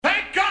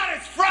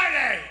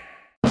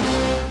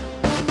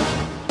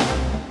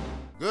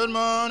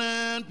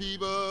morning,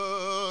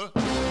 people.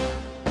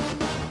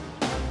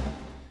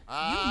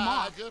 You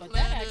mocked, but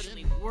that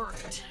actually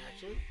worked.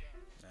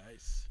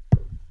 Nice.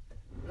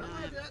 No,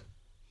 not yet.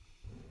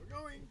 We're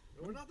going.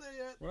 We're not there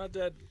yet. We're not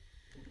dead.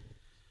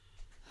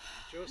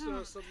 Joe still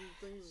has some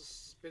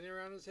things spinning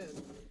around his head.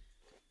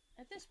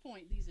 At this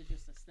point, these are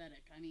just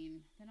aesthetic. I mean,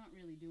 they're not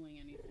really doing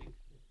anything.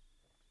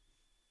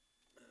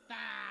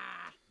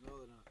 Ah! No,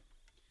 they're not.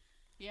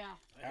 Yeah.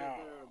 I got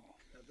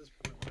better at this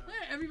point.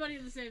 Everybody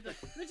at the same time.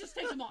 Let's just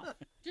take them off.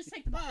 Just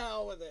take them off.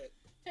 Hell with it.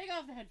 Take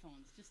off the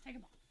headphones. Just take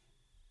them off.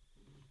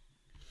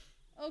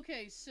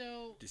 Okay,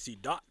 so Do you see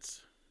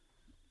dots?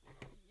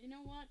 you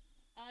know what?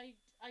 I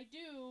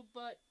do,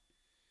 but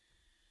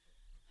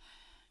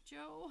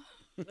Joe.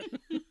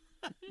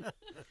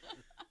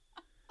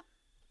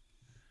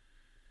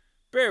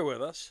 Bear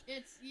with us.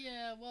 It's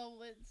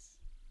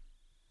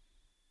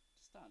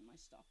starting my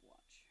stopwatch.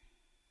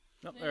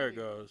 Oh, There there we it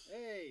go. goes.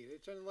 Hey, they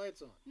turned the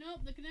lights on.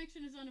 Nope, the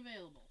connection is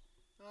unavailable.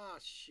 Ah,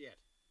 shit.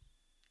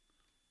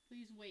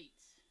 Please wait.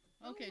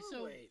 I Okay, will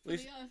so wait. for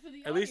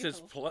the At least audio it's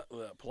folks-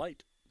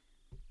 polite.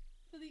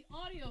 for the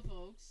audio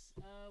folks,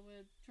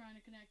 we're trying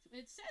to connect.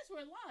 It says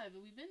we're live,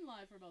 and we've been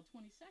live for about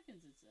 20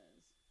 seconds. It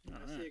says.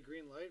 I All see a right.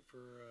 green light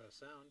for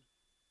sound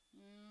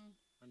Mm,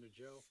 under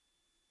Joe.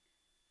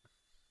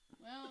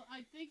 well,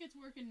 I think it's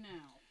working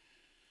now.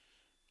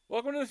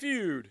 Welcome to the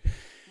feud.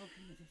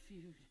 Welcome to the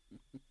feud.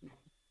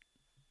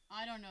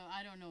 I don't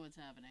know what's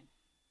happening.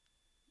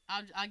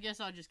 I guess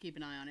I'll just keep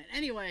an eye on it.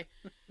 Anyway,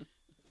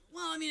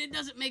 well, I mean, it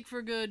doesn't make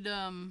for good.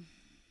 Show.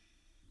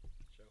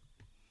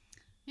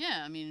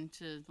 Yeah, I mean,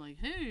 to like,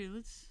 hey,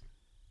 let's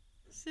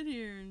sit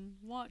here and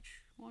watch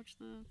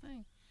the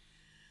thing.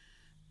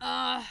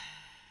 Well,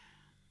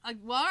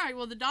 all right.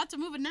 Well, the dots are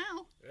moving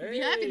now. I'd be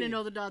happy to Hey.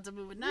 know the dots are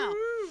moving now.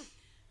 Woo.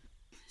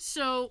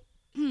 So,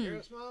 Hear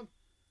us, Mom?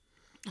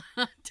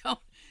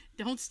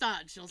 don't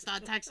start. She'll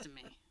start texting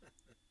me.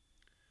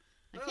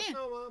 I Let us can't.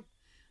 know, Mom.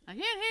 I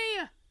can't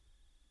hear you.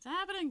 It's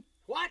happening.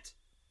 What?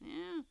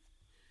 Yeah.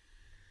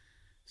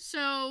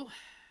 So,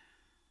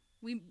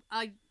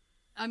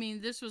 I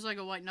mean, this was like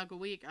a white knuckle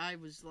week. I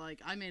was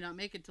like, I may not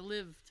make it to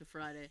live to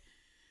Friday.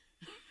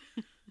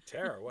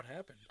 Tara, what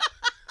happened?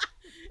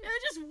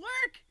 It just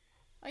work.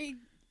 They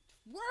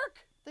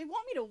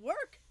want me to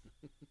work.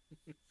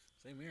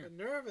 Same The here.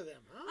 nerve of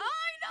them, huh?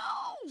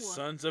 I know.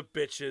 Sons of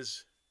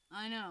bitches.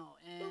 I know.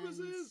 And What was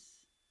this?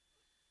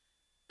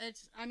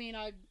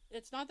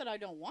 it's not that I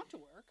don't want to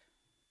work,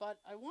 but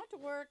I want to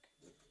work.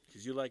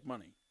 Because you like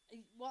money.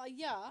 Well,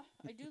 yeah,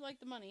 I do like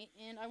the money,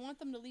 and I want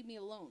them to leave me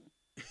alone.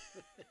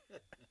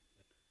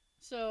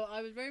 So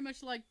I would very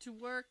much like to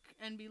work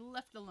and be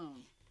left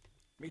alone.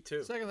 Me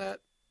too. Second that.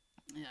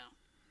 Yeah,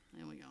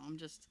 there we go.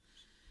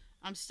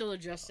 I'm still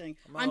adjusting.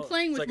 not- I'm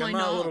playing it's with like my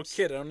I'm not a little knobs.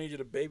 kid. I don't need you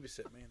to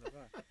babysit me.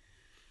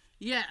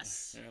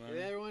 Yes, You know?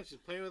 Yeah, everyone, she's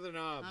playing with her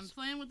knobs. I'm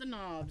playing with the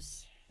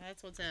knobs.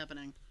 That's what's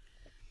happening.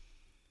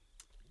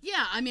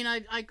 Yeah, I mean,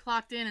 I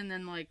clocked in, and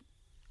then like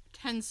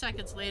 10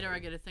 seconds later, I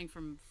get a thing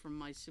from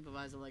my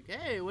supervisor like,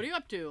 "Hey, what are you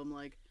up to?" I'm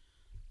like,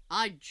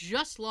 "I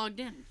just logged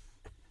in.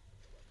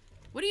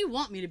 What do you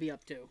want me to be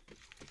up to?"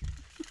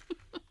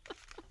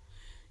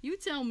 You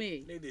tell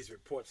me. Need these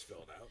reports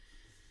filled out.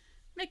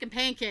 Making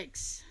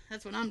pancakes.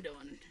 That's what I'm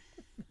doing.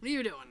 What are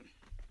you doing?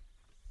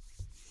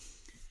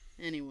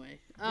 Anyway.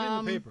 Put it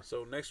in the paper.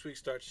 So next week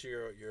starts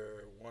your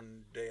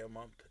 1 day a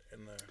month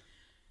in the.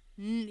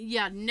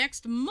 Yeah,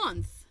 next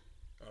month.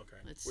 Okay.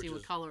 Let's Which see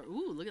what is- color.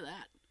 Ooh, look at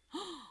that.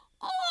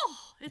 Oh,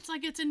 it's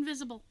like it's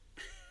invisible.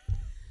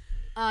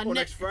 Oh,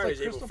 next It's Friday's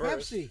like April Crystal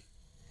 1st. Pepsi.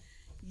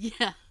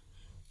 Yeah.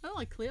 Oh,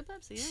 like clear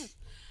Pepsi, yes.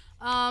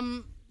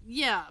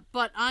 Yeah,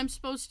 but I'm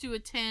supposed to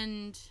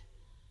attend,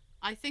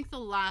 I think, the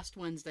last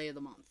Wednesday of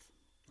the month.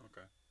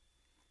 Okay.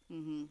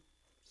 Mm-hmm.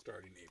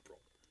 Starting April.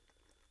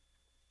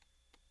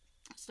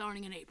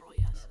 Starting in April,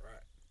 yes. All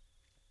right.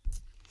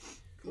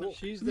 Cool.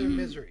 She's their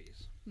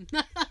miseries.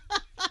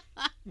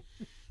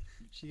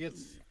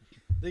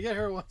 They get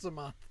her once a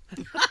month. I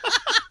think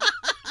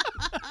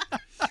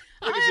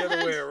it's the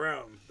other way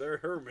around. They're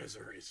her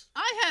miseries.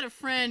 I had a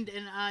friend,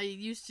 and I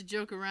used to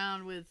joke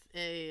around with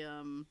a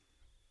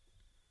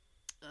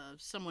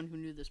someone who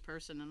knew this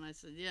person, and I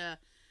said, "Yeah,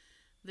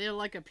 they're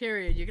like a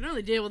period. You can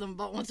only deal with them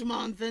about once a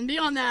month, and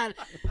beyond that,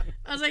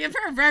 I was like,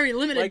 for a very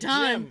limited Like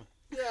time,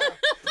 Jim. Yeah.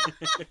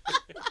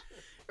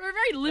 for a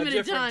very A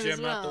limited different time Jim,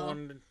 as well." not the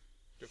one.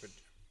 Different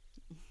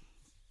Jim.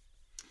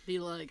 Be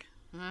like,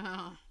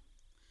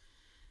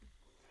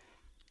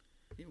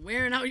 you're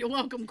wearing out your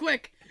welcome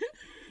quick.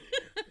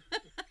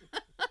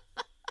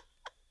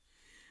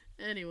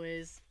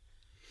 Anyways,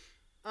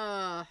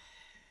 so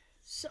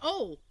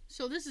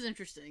this is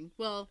interesting.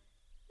 Well,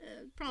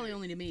 probably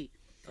only to me,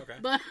 Okay.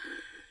 but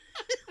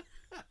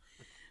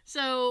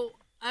so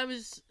I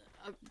was.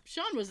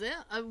 Sean was there.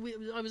 I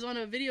was on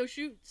a video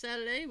shoot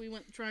Saturday. We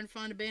went trying to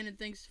find abandoned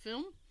things to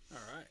film, All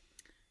right.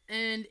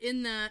 and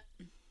in that,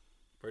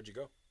 Where'd you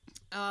go?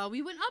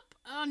 we went up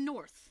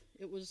north.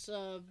 It was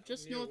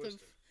just Near north of.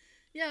 Worcester.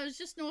 Yeah, it was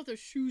just north of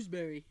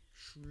Shrewsbury.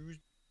 Shrews.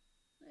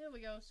 There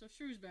we go. So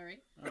Shrewsbury.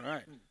 All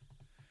right.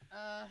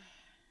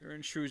 You're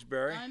in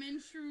Shrewsbury. I'm in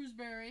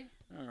Shrewsbury.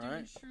 All Doing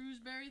right.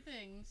 Shrewsbury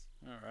things.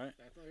 All right.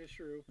 That's like it's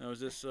true. Now, was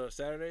this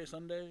Saturday,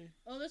 Sunday?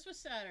 Oh, this was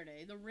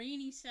Saturday. The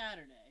rainy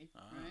Saturday.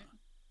 Ah. Right?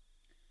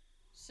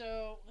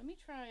 So, let me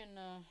try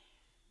and,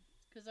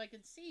 because I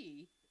can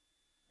see.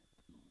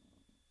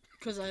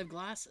 Because I have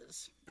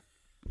glasses.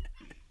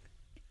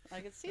 I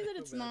can see that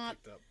it's not.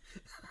 Picked up.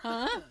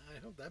 Huh? I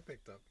hope that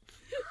picked up.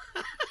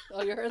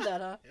 Oh, you heard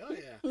that, huh? Oh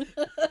yeah.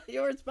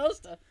 You weren't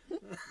supposed to.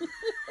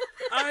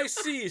 I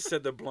see,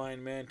 said the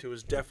blind man to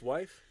his deaf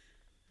wife.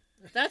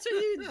 That's what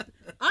you.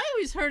 I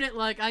always heard it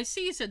like, I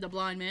see, said the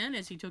blind man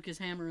as he took his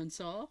hammer and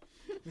saw.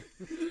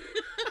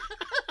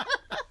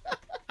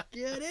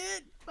 Get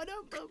it?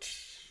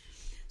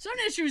 So I'm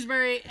in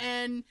Shrewsbury,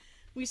 and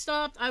we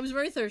stopped. I was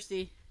very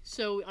thirsty,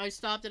 so I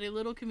stopped at a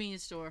little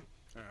convenience store.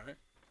 All right.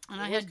 And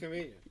It I was had.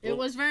 convenient. It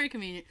was very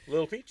convenient.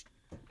 Little Peach?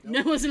 No,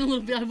 it wasn't a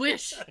little bit. I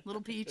wish.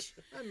 Little Peach.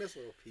 I miss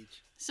Little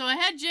Peach. So I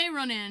had Jay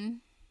run in,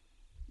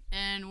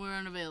 and we're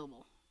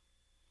unavailable.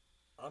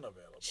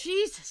 Unavailable.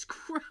 Jesus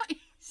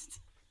Christ.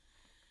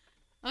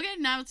 Okay,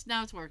 now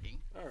it's working.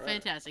 All right.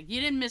 Fantastic.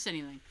 You didn't miss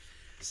anything.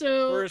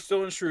 So We're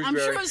still in Shrewsbury. I'm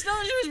sure I'm still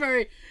in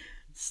Shrewsbury.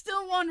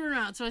 Still wandering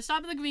around. So I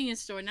stopped at the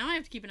convenience store. Now I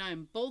have to keep an eye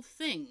on both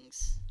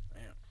things.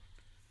 Man.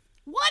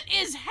 What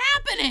is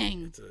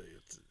happening?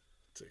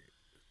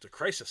 It's a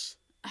crisis.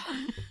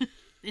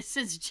 This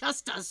is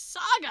just a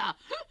saga.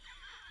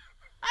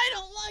 I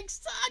don't like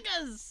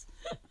sagas.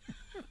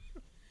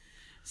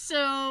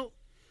 So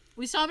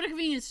we stop at a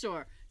convenience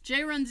store.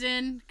 Jay runs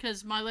in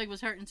because my leg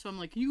was hurting, so I'm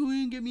like, "Can you go in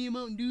and get me a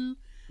Mountain Dew?"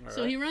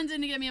 So he runs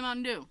in to get me a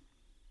Mountain Dew.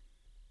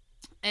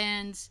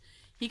 And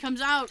he comes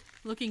out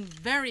looking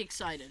very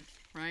excited,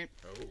 right?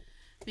 Oh.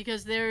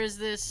 Because there is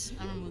this...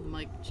 I'm going to move the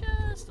mic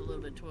just a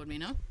little bit toward me,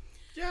 no?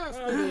 Just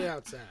a bit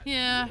outside.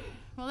 Yeah,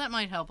 well, that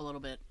might help a little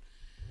bit.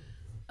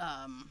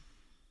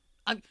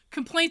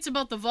 Complaints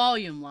about the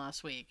volume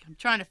last week. I'm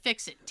trying to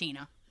fix it,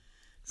 Tina.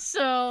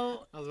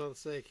 So... I was about to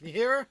say, can you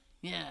hear her?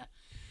 Yeah.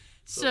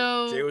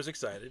 So Jay was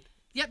excited.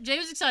 Yep, Jay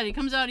was excited. He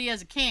comes out, he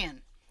has a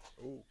can.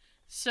 Ooh.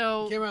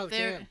 So He came out with a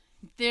can.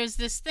 There's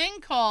this thing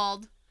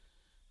called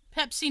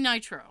Pepsi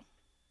Nitro.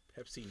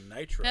 Pepsi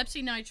Nitro.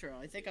 Pepsi Nitro.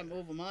 I think I'm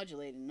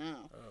overmodulating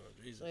now. Oh,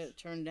 Jesus. So I gotta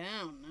turn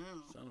down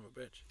now. Son of a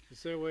bitch.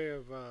 It's their way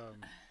of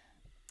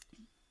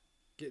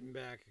getting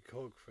back a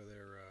Coke for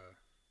their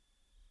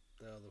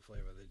the other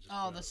flavor they just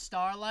Oh, put the out.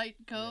 Starlight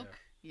Coke?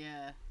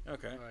 Yeah.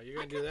 Okay. You're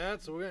going to do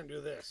that, so we're going to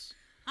do this.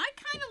 I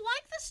kind of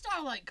like the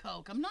Starlight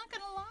Coke. I'm not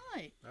gonna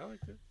lie. I like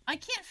it. I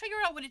can't figure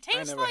out what it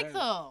tastes never like had it.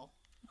 though.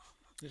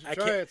 You should I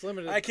try can't- it. It's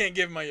limited. I can't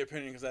give my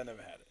opinion because I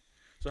never had it.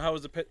 So how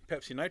was the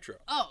Pepsi Nitro?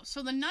 Oh,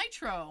 so the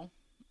Nitro.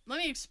 Let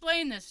me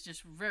explain this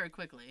just very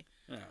quickly.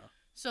 Yeah.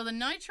 So the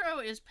Nitro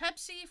is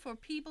Pepsi for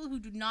people who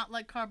do not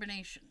like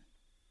carbonation.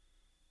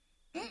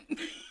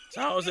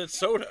 So how is it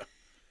soda?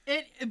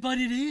 But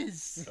it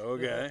is.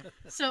 Okay.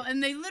 So,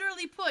 and they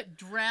literally put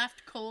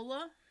draft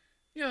cola,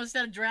 you know,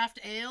 instead of draft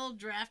ale,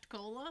 draft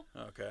cola.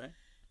 Okay.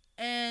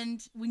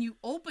 And when you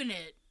open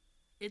it,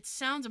 it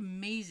sounds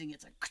amazing.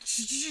 It's like,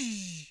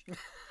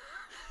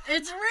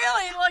 it's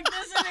really like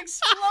there's an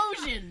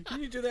explosion.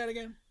 Can you do that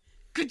again?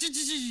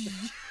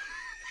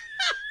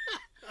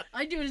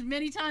 I do it as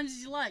many times as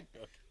you like.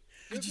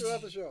 Just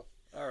throughout the show.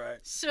 All right.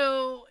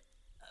 So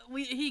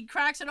he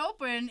cracks it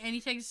open and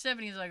he takes a sip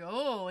and he's like,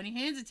 oh, and he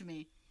hands it to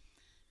me.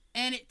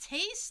 And it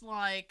tastes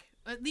like,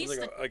 at least Was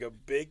it like a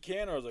big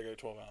can or was it like a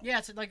 12 ounce? yeah,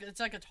 it's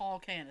like a tall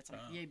can. It's like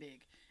yay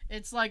big.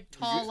 It's like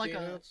tall like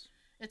 16 a ounce?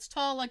 it's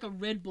tall like a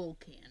Red Bull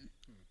can.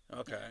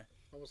 Okay.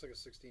 Almost like a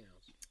 16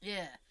 ounce.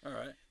 Yeah. All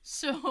right.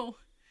 So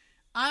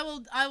I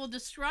will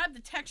describe the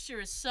texture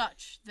as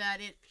such that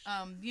it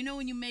you know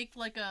when you make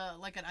like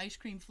an ice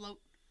cream float?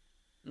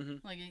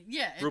 Mhm. Like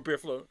yeah, Root beer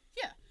float.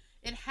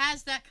 it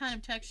has that kind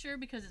of texture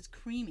because it's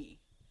creamy.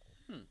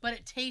 But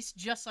it tastes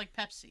just like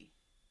Pepsi.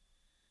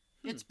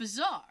 It's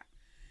bizarre.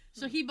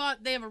 So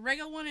they have a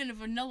regular one and a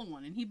vanilla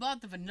one, and he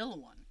bought the vanilla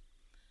one.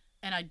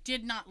 And I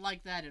did not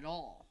like that at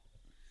all.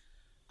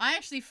 I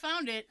actually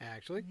found it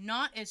Actually?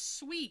 not as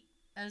sweet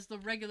as the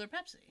regular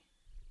Pepsi.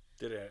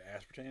 Did it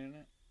have aspartame in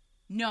it?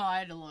 No, I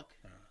had to look.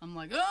 I'm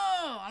like,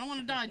 oh, I don't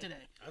want to die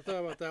today. I thought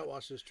about that while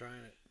she was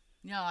trying it.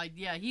 No,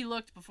 he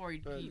looked before he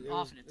But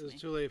offered it it to was me.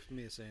 too late for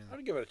me to say I'd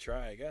anything. give it a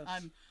try, I guess.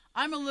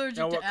 I'm allergic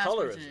Now, to what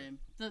color is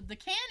aspartame. The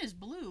can is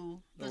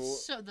blue.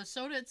 Oh, The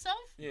soda itself,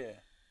 Yeah.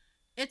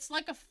 it's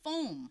like a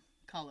foam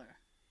color.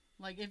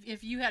 Like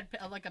if you had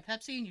like a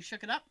Pepsi and you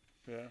shook it up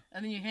Yeah.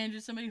 and then you handed it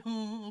to somebody,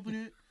 oh, open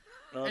it.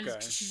 And Okay.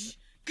 it's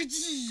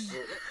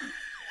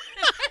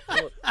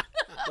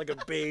Like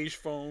a beige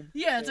foam.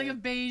 yeah, it's like a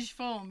beige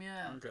foam.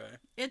 Yeah, Okay.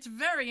 it's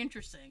very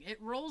interesting.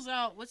 It rolls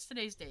out. What's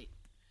today's date?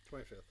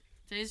 25th.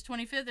 Today's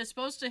 25th. It's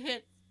supposed to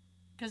hit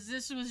because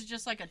this was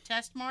just like a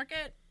test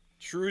market.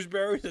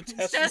 Shrewsbury, the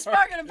test Test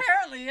market. market,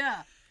 apparently,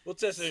 yeah. We'll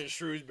test it in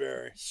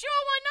Shrewsbury. Sure,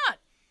 why not?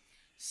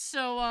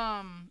 So,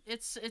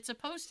 it's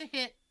supposed to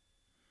hit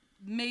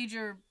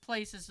major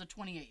places the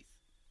 28th.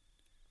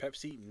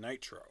 Pepsi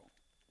Nitro.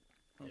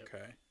 Yep.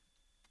 Okay.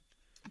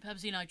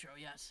 Pepsi Nitro,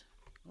 yes.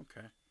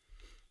 Okay.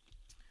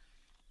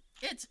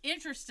 It's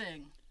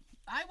interesting.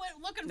 I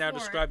went looking Now for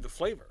describe the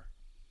flavor.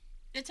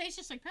 it. It tastes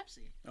just like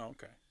Pepsi. Oh,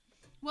 okay.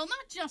 Well,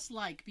 not just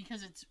like,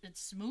 because it's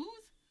smooth.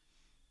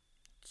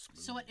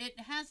 So it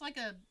has like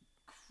a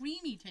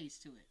creamy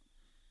taste to it.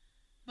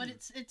 But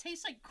it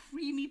tastes like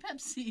creamy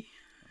Pepsi.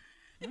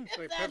 It's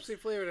like That's- Pepsi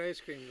flavored ice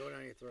cream going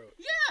down your throat.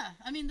 Yeah,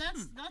 I mean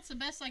that's the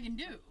best I can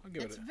do.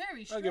 give it It's a-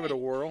 very I'll strange. give it a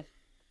whirl.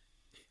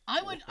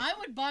 I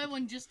would buy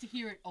one just to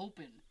hear it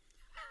open.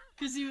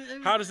 Cause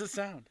How does it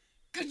sound?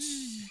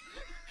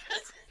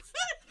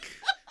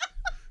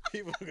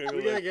 People are gonna We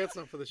be gotta like, get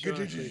some for the show.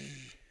 next week.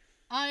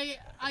 I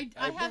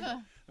have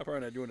a I'm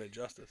probably not doing it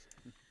justice.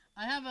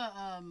 I have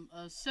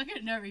a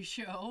secondary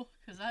show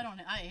because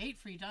I hate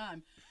free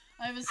time.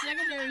 I have a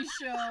secondary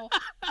show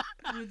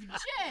with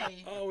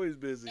Jay, Always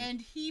busy.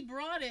 and he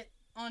brought it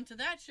onto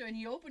that show, and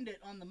he opened it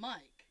on the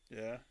mic,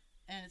 Yeah.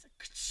 and it's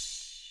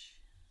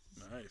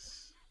like.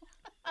 Nice.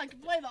 I can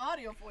play the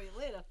audio for you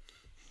later.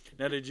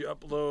 Now, did you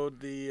upload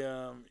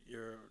the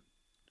your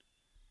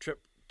trip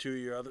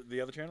to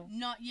the other channel?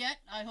 Not yet.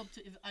 I hope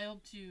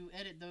to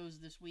edit those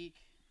this week.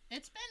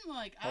 It's been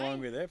like How long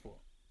were you there for?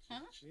 Huh?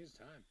 She needs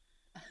time.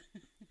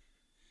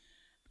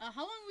 How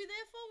long were we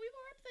there for? We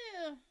were up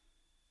there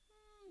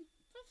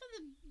for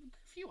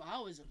a few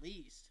hours at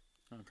least.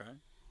 Okay.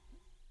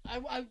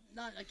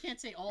 I can't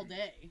say all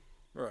day.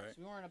 Right.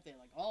 So we weren't up there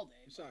like all day.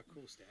 You saw a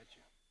cool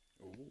statue.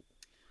 Ooh.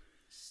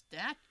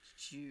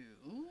 Statue.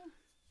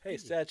 Hey,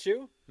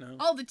 statue? No.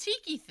 Oh, the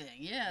tiki thing.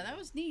 Yeah, that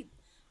was neat.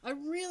 I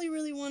really,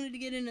 really wanted to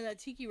get into that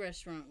tiki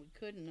restaurant. We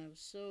couldn't. I was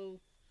so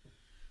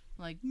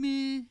like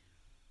meh,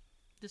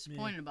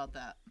 disappointed about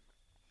that.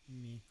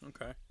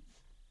 Okay.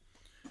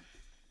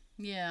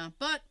 Yeah,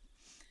 but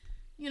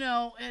you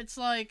know, it's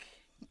like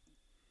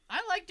I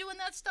like doing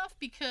that stuff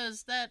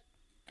because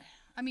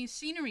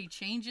scenery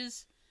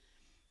changes,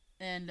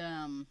 and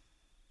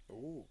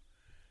Ooh.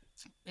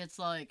 it's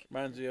like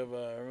Reminds me of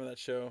remember that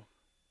show?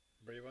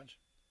 Brady Bunch?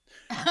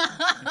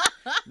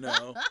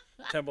 No.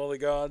 Temple of the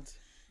Gods.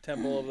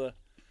 Temple of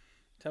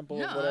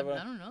no, whatever.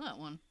 I don't know that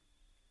one.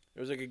 It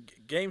was like a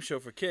game show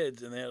for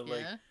kids, and they had to like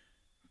Yeah,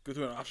 go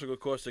through an obstacle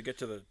course to get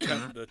to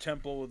the the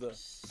temple with the.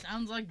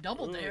 sounds like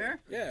Double Dare.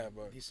 Yeah,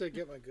 but He said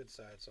get my good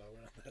side, so I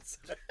went on that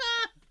side.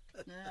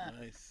 Yeah.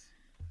 nice.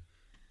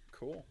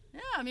 Cool. Yeah,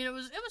 I mean it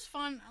was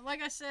fun.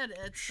 Like I said,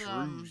 it's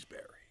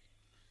Shrewsbury.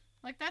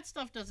 like that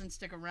stuff doesn't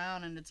stick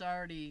around, and it's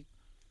already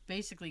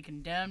basically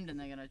condemned, and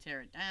they're gonna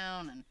tear it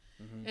down. And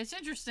it's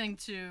interesting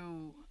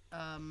to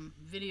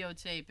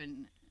videotape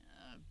and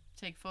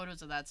take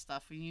photos of that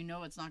stuff when you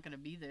know it's not gonna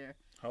be there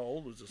How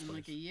old was this in place?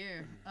 like a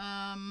year.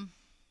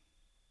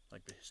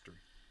 Like the history.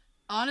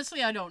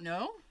 Honestly, I don't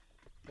know.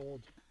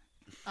 Old.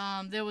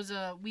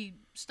 We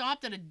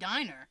stopped at a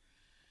diner.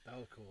 That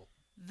was cool.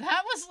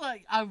 That was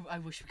like I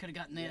wish we could have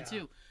gotten there Yeah.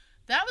 too.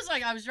 That was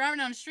like I was driving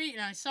down the street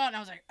and I saw it and I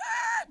was like,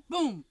 ah!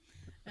 Boom,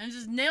 and it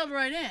just nailed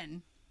right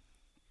in.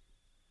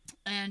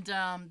 And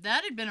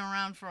that had been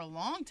around for a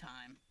long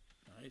time,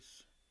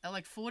 Nice.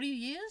 like 40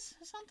 years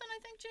or something. I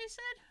think Jay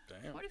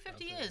said Damn. 40,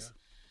 50 Okay, years.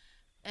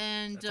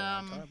 And That's a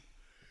long time.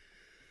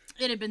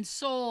 it had been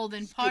sold,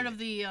 and part of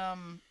the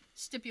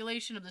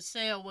stipulation of the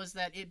sale was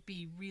that it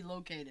be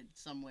relocated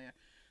somewhere.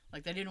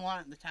 Like they didn't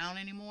want it in the town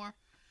anymore.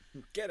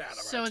 Get out of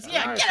So our it's town.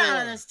 yeah, get out of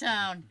Eyesore. this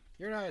town.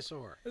 You're an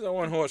eyesore. It's a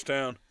one-horse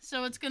town.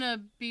 So it's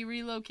gonna be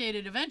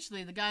relocated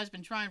eventually. The guy's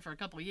been trying for a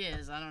couple of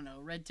years. I don't know,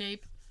 red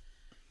tape.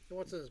 He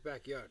wants it in his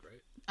backyard,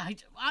 right?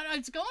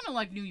 It's going to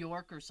like New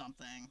York or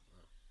something.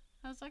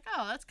 I was like,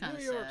 oh, that's kind of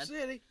New York sad.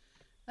 City.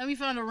 Then we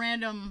found a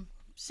random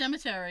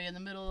cemetery in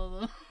the middle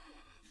of the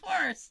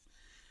forest.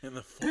 In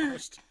the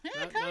forest.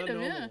 Yeah, Not kind a of,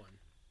 normal yeah.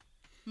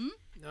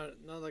 one.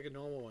 Not like a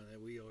normal one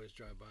that we always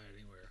drive by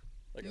anywhere.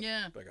 Like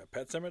Yeah. Like a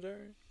pet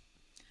cemetery?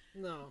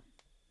 No.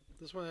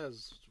 This one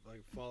has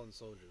like fallen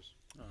soldiers.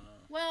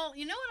 Well,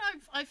 you know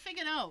what I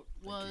figured out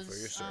Thank you for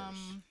your was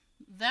service.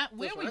 that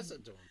where That's we what I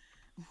said to him.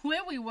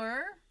 where we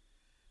were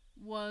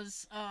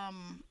was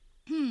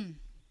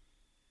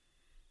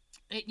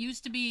it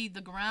used to be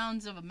the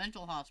grounds of a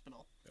mental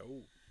hospital.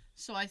 Oh.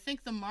 So I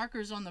think the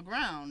markers on the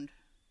ground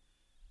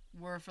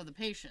were for the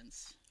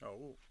patients.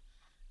 Oh.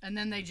 And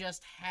then they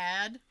just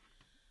had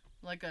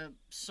like a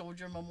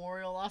soldier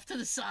memorial off to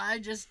the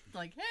side, just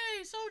like,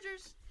 hey,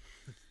 soldiers.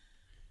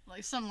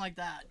 Like something like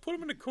that. Put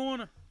him in the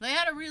corner. They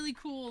had a really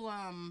cool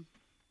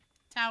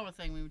tower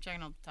thing. We were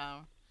checking out the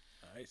tower.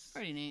 Nice.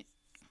 Pretty neat.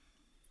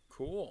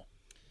 Cool.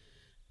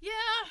 Yeah.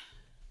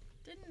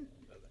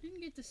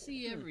 Didn't get to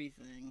see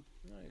everything.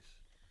 Nice.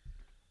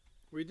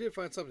 We did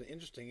find something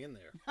interesting in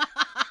there.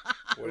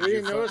 What We did you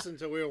didn't find? notice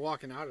until we were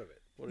walking out of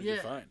it. What did you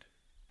Yeah. find?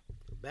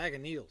 A bag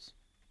of needles.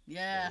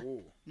 Yeah.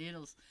 Ooh.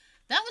 Needles.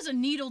 That was a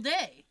needle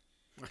day.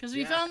 Because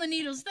we Yeah. found the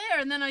needles there,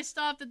 and then I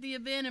stopped at the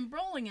abandoned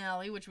bowling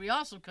alley, which we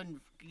also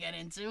couldn't get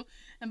into.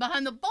 And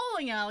behind the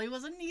bowling alley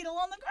was a needle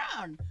on the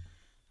ground.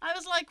 I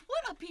was like,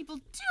 what are people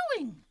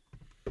doing?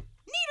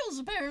 Needles,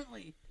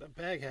 apparently. That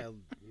bag had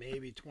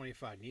maybe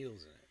 25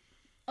 needles in it.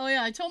 Oh,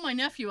 yeah, I told my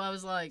nephew, I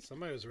was like,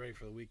 Somebody was ready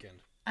for the weekend.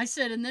 I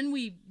said, and then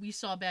we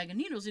saw a bag of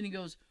needles, and he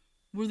goes,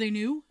 were they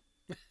new?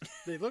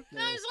 They look And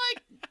I new. was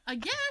like, I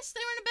guess they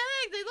were in a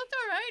bag. They looked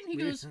all right. And he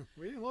we, goes,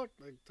 we didn't look.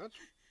 Like, touch.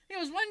 why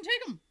didn't you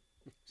take them?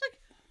 It's like,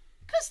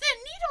 because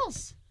they're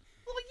needles.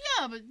 Well,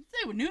 yeah, but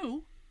they were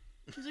new.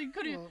 He's like,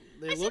 could you? Well,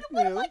 I they said, look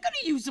what new. am I going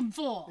to use them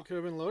for? They could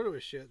have been loaded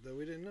with shit that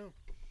we didn't know.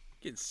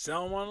 You can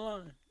sell them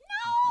online.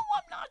 No,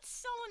 I'm not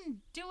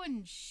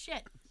doing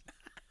shit.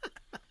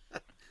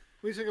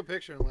 We took a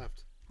picture and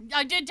left.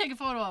 I did take a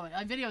photo of it.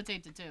 I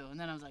videotaped it too, and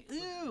then I was like,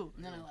 ooh,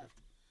 and then I left.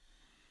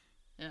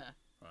 Yeah.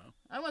 Wow.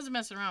 I wasn't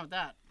messing around with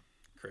that.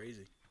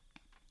 Crazy.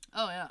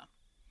 Oh yeah.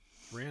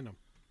 Random.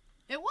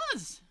 It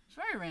was. It's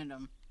very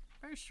random.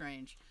 Very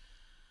strange.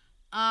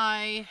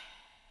 I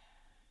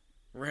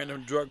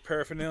Random drug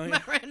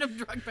paraphernalia. random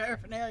drug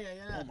paraphernalia,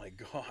 yeah. Oh my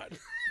god.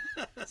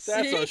 That's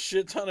See? a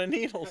shit ton of I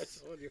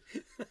needles. told you.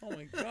 Oh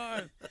my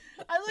god.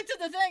 I looked at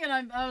the thing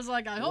and I was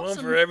like, I hope One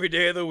for every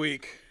day of the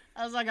week.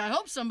 I was like, I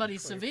hope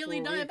somebody's Like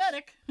severely 4 weeks.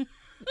 diabetic.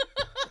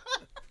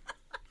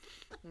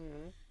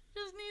 Mm-hmm.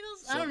 Just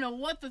needles. I don't know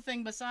what the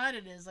thing beside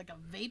it is, like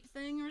a vape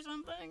thing or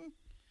something.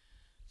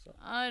 So-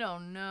 I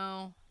don't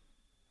know.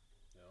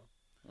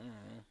 I don't know.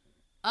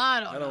 I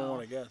don't I don't know.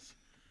 want to guess.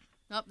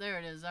 Oh, there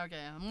it is. Okay,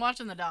 I'm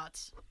watching the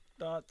dots.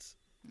 Dots.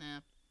 Yeah,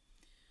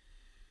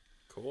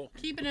 Cool.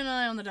 keeping an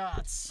eye on the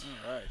dots.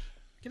 All right.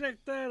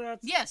 Connect the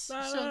dots. Yes.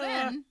 So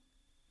then,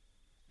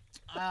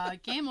 I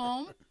came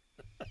home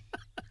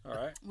All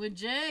right. with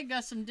Jay,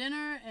 got some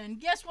dinner, and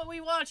guess what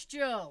we watched,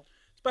 Joe?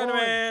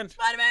 Spider-Man.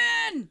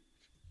 Spider-Man.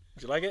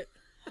 Did you like it?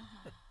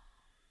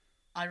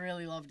 I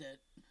really loved it.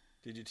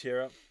 Did you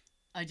tear up?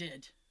 I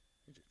did.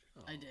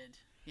 Oh. I did.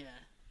 Yeah,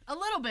 a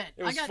little bit.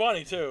 It was I got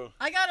funny too.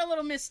 I got a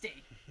little misty.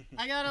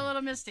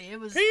 It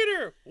was.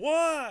 Peter,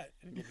 what?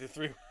 The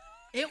three.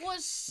 It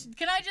was.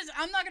 Can I just?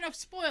 I'm not gonna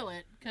spoil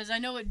it because I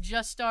know it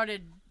just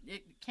started.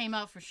 It came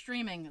out for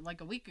streaming like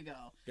a week ago,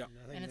 Yeah.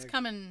 and it's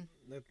coming.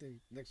 I think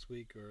next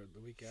week or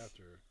the week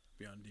after,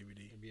 Be on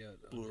DVD, it'll be out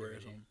on Blu-ray or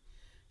DVD. something.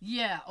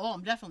 Yeah. Oh,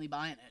 I'm definitely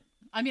buying it.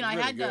 I mean, It's I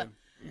really had good.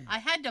 I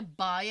had to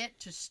buy it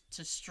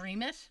to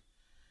stream it,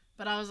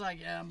 but I was like,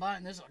 yeah, I'm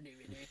buying this on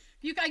DVD.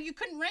 You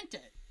couldn't rent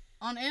it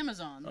on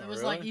Amazon. Oh, It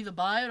was like really? either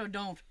buy it or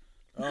don't.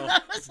 Oh, I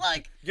was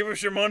like, give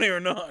us your money or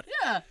not.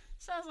 yeah.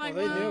 So I was like,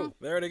 Well, they well, knew.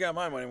 They already got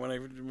my money when I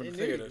They knew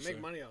figured you it. could make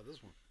so. money out of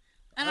this one.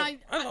 and I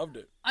loved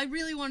it. I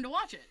really wanted to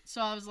watch it,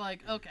 so I was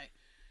like, okay.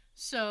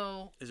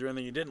 So Is there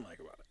anything you didn't like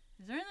about it?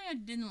 is there anything I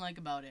didn't like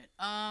about it?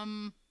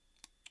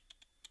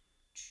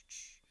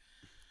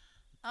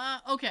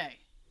 Okay.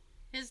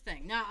 Here's the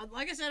thing. Now,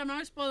 like I said, I'm not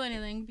gonna spoil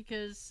anything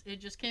because it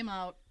just came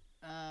out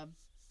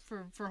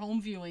for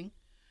home viewing.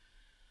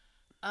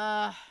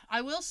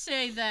 I will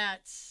say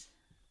that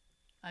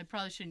I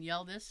probably shouldn't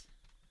yell this.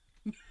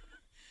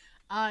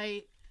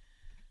 I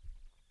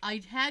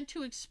had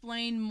to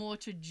explain more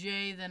to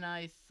Jay than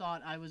I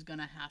thought I was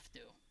gonna have to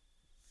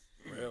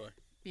Really?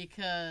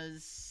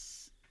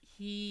 because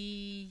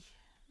He's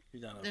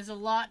not a, there's a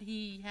lot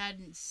he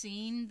hadn't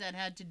seen that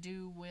had to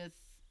do with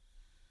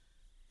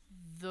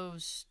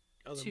those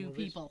Other two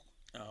movies? people.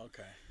 oh,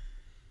 okay.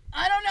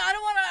 I don't know. I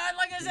don't want to.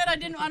 Like I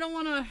said, I don't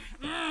want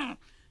to.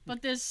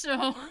 But there's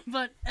so.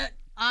 But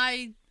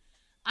I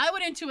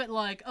went into it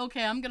like,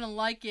 okay, I'm gonna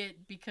like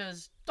it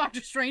because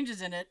Doctor Strange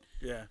is in it,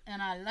 Yeah.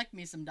 and I like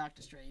me some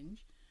Doctor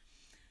Strange.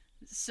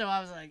 So I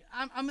was like,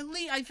 I'm at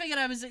least. I figured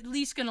I was at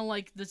least gonna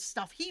like the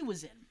stuff he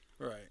was in.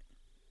 Right.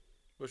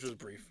 Which was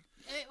brief.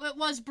 It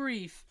was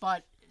brief,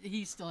 but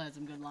he still had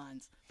some good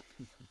lines.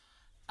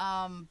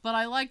 But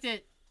I liked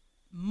it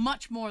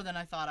much more than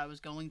I thought I was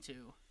going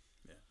to.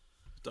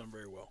 It's done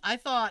very well. I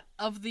thought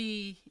of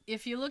the,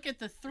 if you look at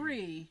the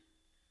three,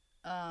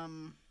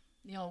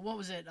 what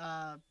was it?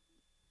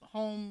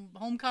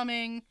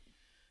 Homecoming,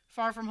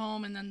 Far From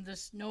Home, and then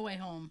this No Way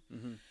Home.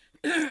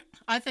 Mm-hmm.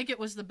 I think it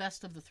was the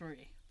best of the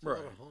three. It's a lot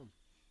Right. of home.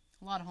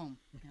 A lot of home.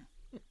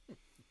 Yeah.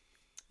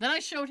 Then I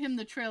showed him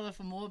the trailer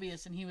for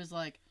Morbius, and he was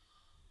like,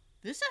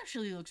 "This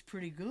actually looks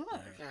pretty good."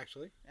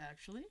 Actually,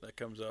 Actually, That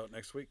comes out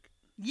next week.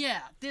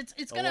 yeah, it's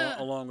Along, gonna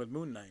along with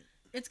Moon Knight.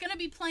 it's gonna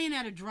be playing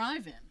at a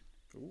drive-in.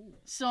 Ooh.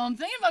 So I'm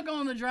thinking about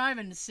going to the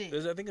drive-in to see.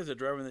 I think there's a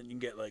driver that you can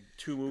get like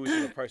 2 movies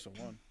for the price of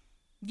one.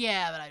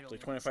 Yeah, but I It's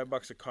don't. like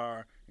 $25 a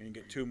car, and you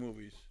get 2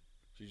 movies.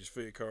 So you just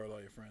fill your car with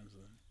all your friends.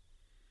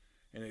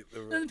 And And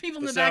the people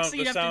in the sound, backseat the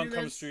have to sound do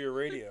comes this. through your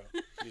radio.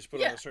 You just put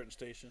it Yeah. on a certain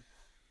station.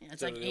 Yeah, it's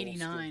instead like of the old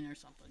school. 89 or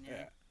something. Yeah.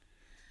 Yeah.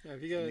 yeah,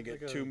 if you And you got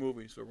get like 2 a,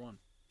 movies for one.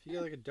 if you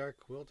got like a dark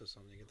quilt or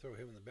something, you can throw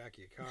him in the back of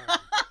your car. and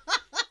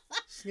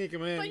sneak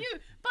him in.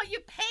 But you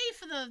pay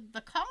for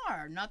the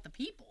car, not the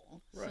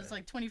people. So it's Right.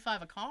 like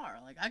 $25 a car.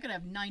 Like I could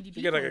have 90 You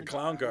people. get like in a the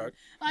clown car. car.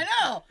 I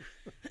know.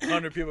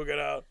 100 people get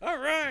out. All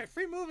right,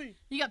 free movie.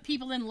 You got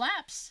people in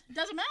laps. It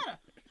doesn't matter.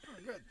 Oh,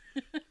 good.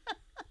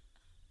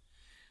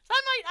 So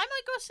I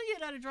might go see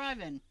it at a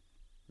drive-in.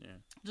 Yeah.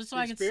 Just so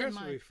The I can sit in experience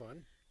my. would be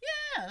fun.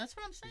 Yeah, that's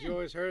what I'm 'Cause saying. you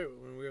always heard it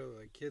when we were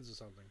like kids or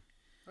something.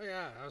 Oh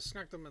yeah, I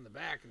snuck them in the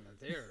back in the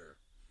theater.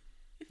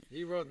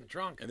 He rode in the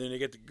trunk. And then you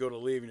get to go to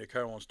leave, and your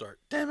car won't start.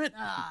 Damn it!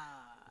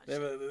 Ah. They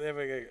have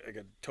like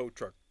a tow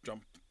truck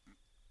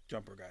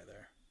jumper guy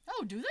there.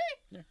 Oh, do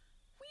they? Yeah.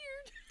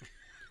 Weird.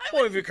 I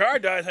Well, if your car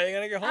dies, how you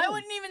gonna get home? I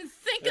wouldn't even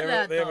think They of have,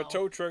 that. they have a though.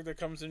 tow truck that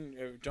comes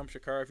in, jumps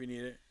your car if you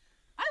need it.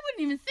 I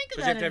wouldn't even think of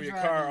Because you that. have to have in your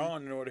car driving.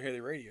 on in order to hear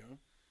the radio.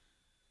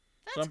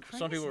 That's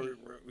Some people crazy.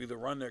 either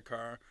run their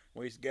car,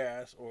 waste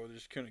gas, or they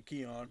just turn the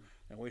key on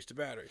and waste the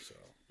battery. So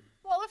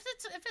Well, if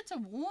it's a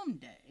warm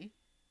day,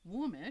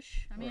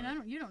 warmish. I mean,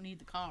 Right. you don't need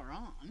the car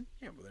on.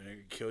 yeah, but then it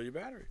could kill your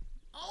battery.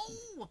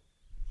 Oh,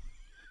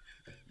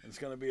 It's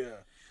gonna be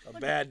a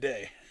bad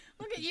day.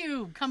 look at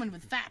you coming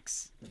with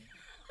facts.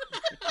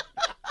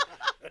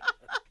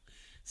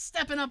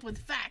 Stepping up with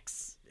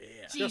facts.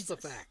 Yeah. Just the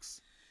Jesus.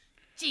 facts.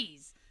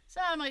 Jeez. So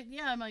I'm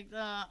like,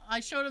 I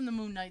showed him the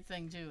Moon Knight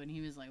thing too, and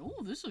he was like,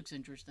 "Oh, this looks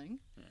interesting."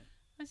 Yeah.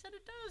 I said,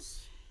 "It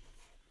does."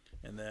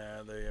 And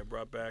they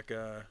brought back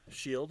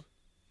Shield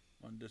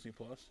on Disney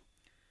Plus.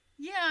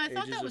 Yeah, I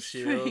thought Agents that of was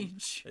S.H.I.E.L.D..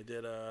 strange. They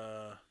did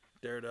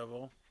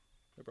Daredevil.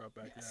 They brought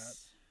back that.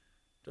 Yes.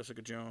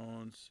 Jessica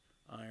Jones,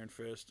 Iron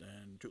Fist,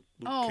 and Luke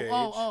Oh, Cage.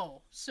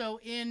 oh. So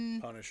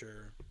in,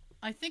 Punisher.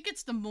 I think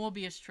it's the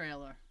Morbius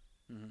trailer.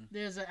 Mhm.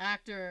 There's an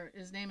actor.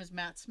 His name is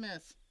Matt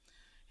Smith.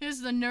 Here's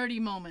the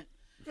nerdy moment.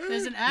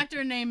 There's an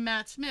actor named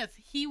Matt Smith.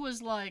 He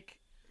was like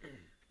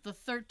the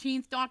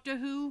 13th Doctor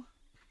Who,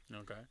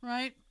 Okay.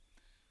 right?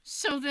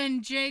 So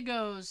then Jay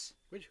goes,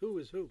 Who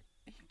is who?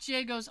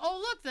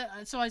 "Oh,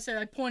 look." So I said,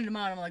 I pointed him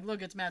out. I'm like,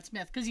 "Look, it's Matt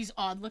Smith." Because he's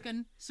odd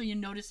looking. So you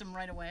notice him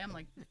right away. I'm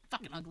like,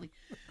 fucking ugly.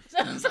 So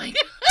I was like,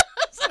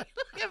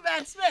 "Look at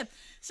Matt Smith."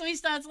 So he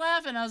starts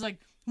laughing. I was like,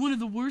 "One of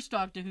the worst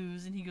Doctor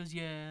Who's." And he goes,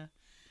 "Yeah."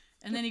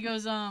 And then he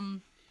goes, I've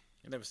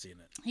never seen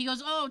it.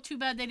 "Oh, too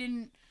bad they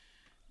didn't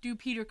do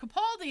Peter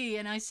Capaldi."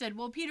 And I said,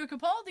 "Well, Peter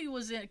Capaldi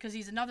was in," because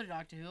he's another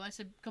Doctor Who. I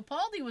said,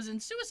 "Capaldi was in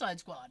Suicide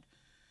Squad.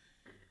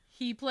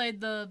 He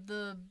played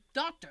the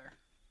doctor.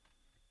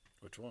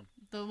 Which one?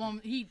 The one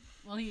he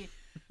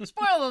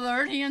spoiler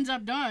alert, he ends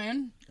up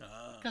dying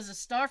Ah. because the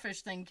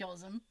starfish thing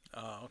kills him.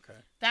 Oh, okay.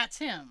 That's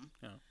him."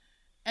 Yeah.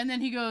 And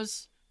then he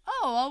goes,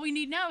 "Oh, all we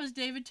need now is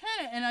David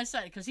Tennant." And I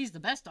said, because he's the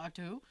best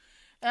Doctor Who.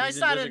 And He's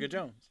in Jessica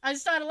Jones. I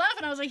started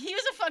laughing. I was like, he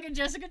was a fucking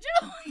Jessica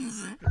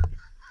Jones. And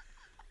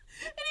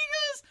he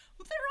goes,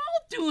 "They're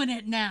all doing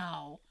it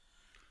now."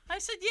 I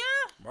said,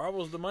 "Yeah,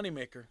 Marvel's the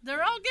moneymaker.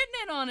 they're all getting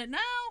in on it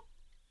now.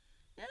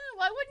 Yeah,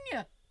 why wouldn't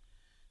you?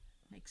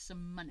 Make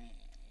some money."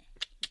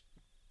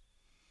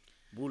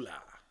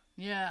 Moolah.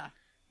 Yeah.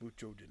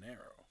 Mucho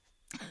dinero.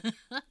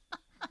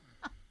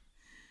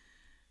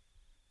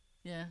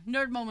 Yeah.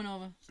 Nerd moment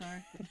over.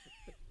 Sorry.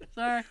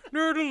 Sorry.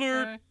 Nerd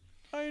alert. Sorry.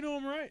 How you know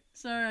I'm right?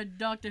 Sorry, I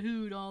Doctor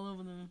Who'd all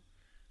over the...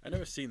 I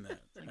never seen that.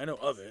 I know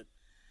of it.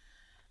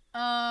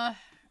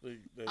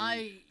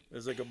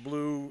 There's like a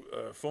blue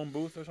phone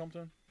booth or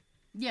something.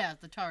 Yeah,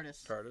 the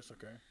TARDIS. TARDIS,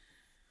 okay.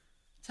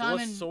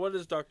 Time So what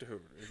is Doctor Who?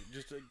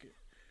 Just like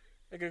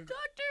a Doctor?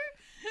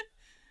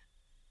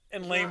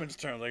 in layman's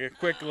terms, like a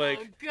quick like.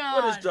 Oh,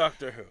 God. What is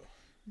Doctor Who?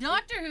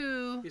 Doctor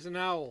Who... He's an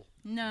owl.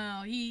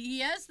 No, he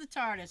has the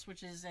TARDIS,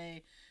 which is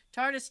a...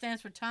 TARDIS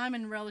stands for Time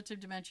and Relative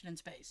Dimension in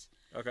Space.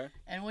 Okay.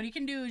 And what he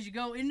can do is you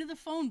go into the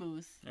phone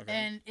booth, Okay.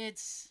 and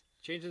it's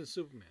Changing to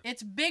Superman.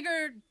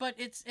 bigger, but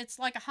it's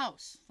like a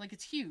house. Like,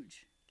 it's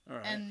huge. All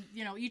right. And,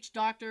 each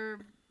doctor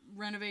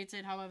renovates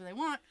it however they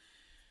want.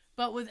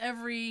 But with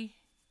every...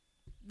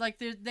 Like,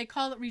 they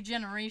call it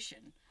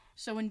regeneration.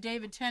 So when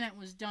David Tennant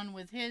was done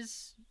with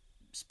his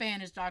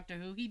span as Doctor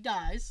Who, he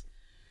dies.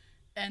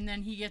 And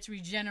then he gets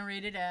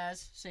regenerated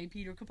as, say,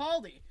 Peter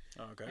Capaldi.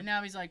 Oh, okay. And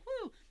now he's like,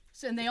 woo!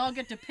 So, and they all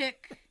get to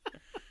pick...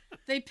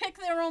 They pick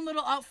their own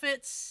little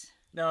outfits.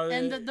 Now,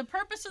 And the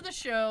purpose of the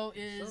show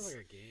is... Sounds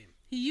like a game.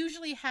 He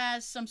usually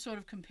has some sort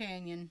of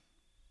companion.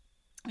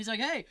 He's like,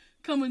 "Hey,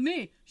 come with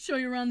me. Show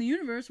you around the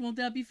universe. Won't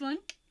that be fun?"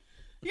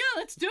 "Yeah,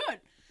 let's do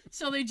it."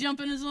 So they jump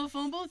in his little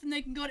phone booth and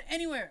they can go to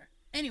anywhere.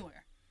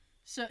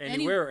 So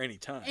anywhere or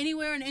anytime.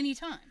 anywhere and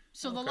anytime.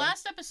 So the Okay.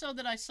 last episode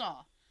that I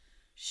saw,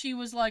 she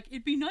was like,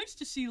 "It'd be nice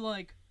to see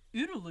like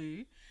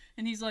Italy,"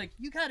 and he's like,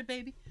 "You got it,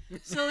 baby."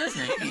 So this,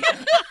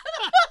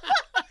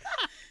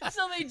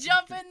 so they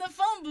jump in the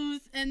phone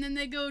booth and then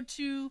they go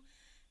to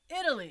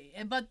Italy,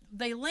 but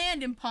they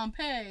land in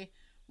Pompeii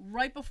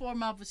right before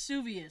Mount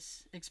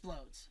Vesuvius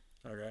explodes.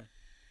 Okay.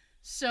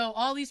 So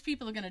all these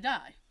people are gonna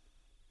die.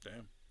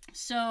 Damn.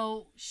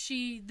 So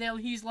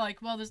he's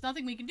like, "Well, there's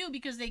nothing we can do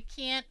because he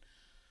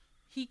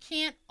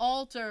can't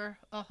alter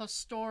a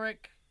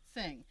historic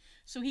thing.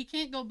 So he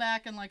can't go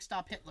back and like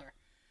stop Hitler."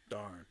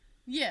 Darn.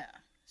 Yeah.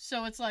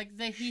 So it's like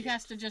he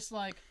has to just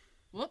like,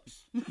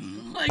 whoops,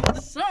 like,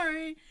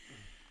 sorry.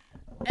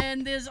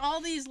 And there's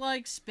all these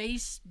like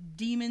space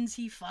demons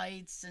he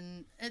fights,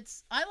 and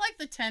I like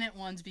the Tennant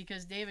ones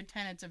because David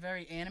Tennant's a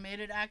very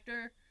animated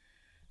actor,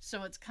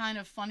 so it's kind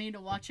of funny to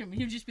watch him.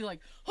 He'd just be like,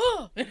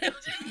 "Oh!"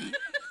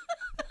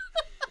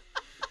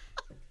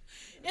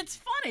 It's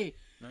funny.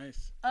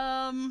 Nice.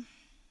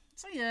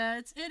 So yeah,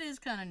 it is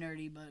kind of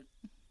nerdy, but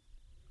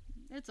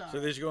it's So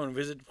alright. they just go and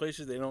visit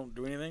places. They don't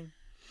do anything.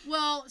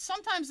 Well,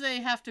 sometimes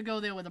they have to go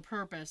there with a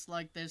purpose,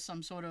 like there's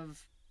some sort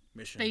of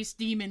Mission. space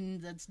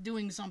demon that's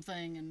doing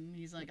something, and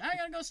he's like, "I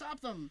gotta go stop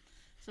them."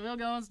 So he'll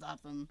go and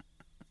stop them.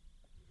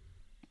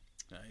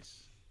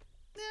 Nice.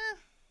 Yeah,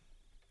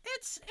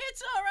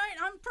 It's all right.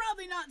 I'm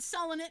probably not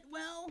selling it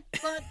well,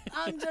 but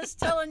I'm just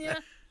telling you.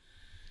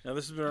 Now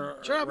this has been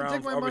Shut up and around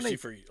take my obviously money.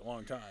 for a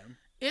long time.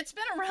 It's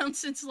been around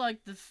since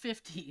like the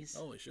 50s.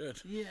 Holy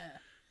shit! Yeah.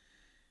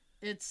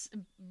 It's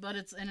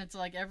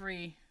like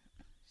every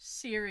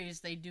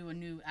series they do a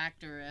new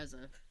actor as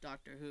a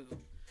Doctor Who.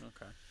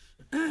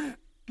 Okay.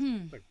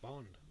 Like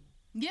Bond.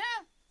 Yeah.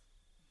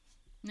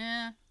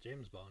 Yeah.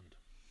 James Bond.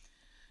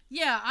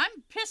 Yeah, I'm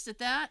pissed at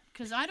that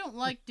because I don't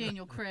like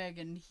Daniel Craig,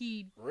 and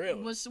he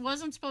Really?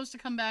 wasn't supposed to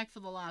come back for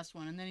the last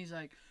one, and then he's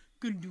like,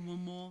 "Gonna do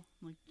one more."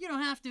 I'm like, you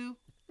don't have to.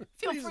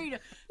 Feel Please- free to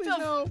please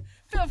no.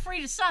 feel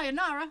free to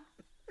sayonara.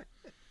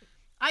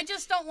 I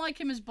just don't like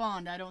him as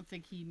Bond. I don't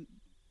think he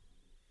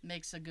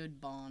makes a good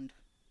Bond.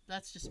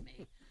 That's just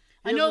me.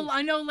 I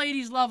know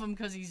ladies love him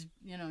because he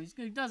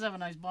does have a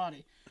nice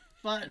body,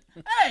 but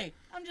hey,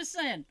 I'm just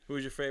saying.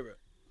 Who's your favorite?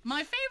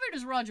 My favorite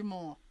is Roger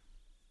Moore.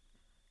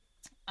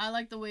 I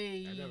like the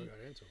way I never got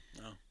into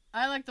him.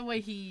 I like the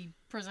way he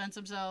presents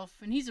himself,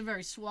 and he's a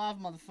very suave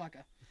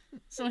motherfucker.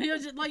 So he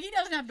doesn't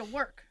have to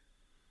work.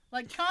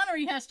 Like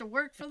Connery has to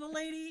work for the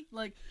lady.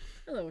 Like,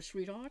 hello,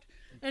 sweetheart,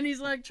 and he's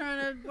like trying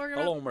to work it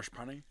Hello, up. Miss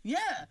Penny.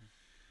 Yeah,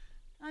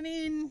 I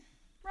mean,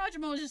 Roger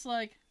Moore's just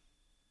like,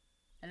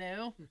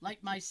 hello, light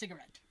my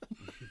cigarette,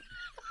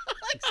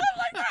 like something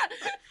like that.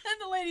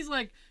 And the lady's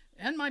like,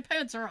 and my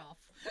pants are off.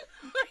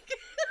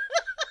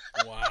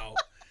 Wow.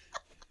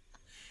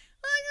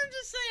 Like, I'm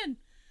just saying.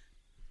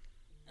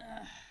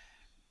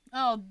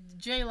 Oh,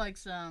 Jay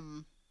likes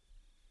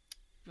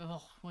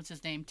what's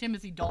his name?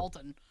 Timothy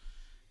Dalton.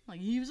 Like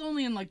he was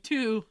only in like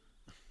 2.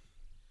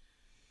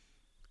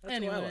 That's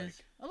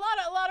Anyways, who I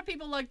like. a lot of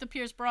people like the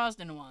Pierce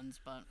Brosnan ones,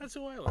 but That's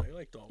who I like. I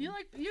like Dalton. you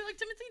like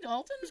Timothy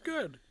Dalton? He's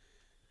good.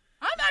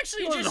 I'm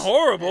actually He wasn't just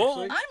horrible.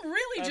 Actually- I'm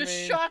really I just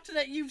mean- shocked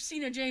that you've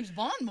seen a James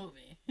Bond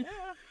movie. Yeah.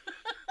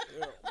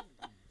 Yeah.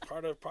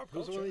 Part of pop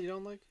Who's the one culture. that you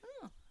don't like?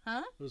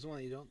 Huh? Who's the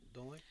one you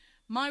don't like?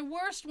 My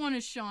worst one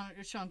is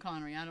Sean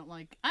Connery. I don't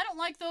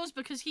like those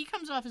because he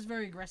comes off as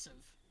very aggressive.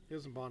 He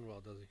doesn't Bond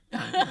well, does he?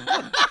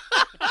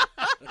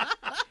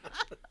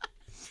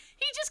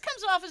 He just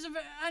comes off as and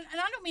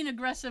I don't mean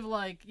aggressive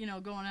like,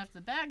 going after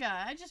the bad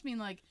guy. I just mean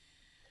like,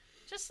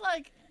 He's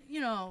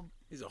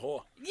a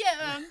whore.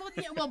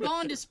 well,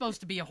 Bond is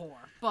supposed to be a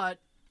whore, but,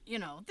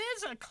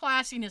 there's a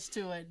classiness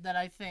to it that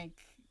I think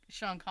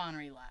Sean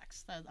Connery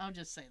lacks. I'll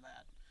just say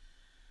that.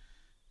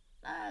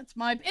 It's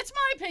my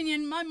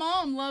opinion. My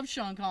mom loves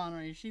Sean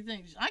Connery. She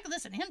thinks I could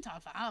listen to him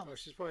talk for Oh, hours.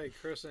 she's probably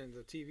cursing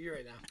the TV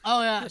right now.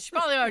 Oh yeah, she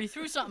probably already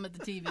threw something at the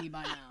TV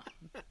by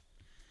now.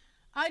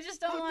 I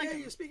just don't How like dare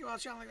him. you speak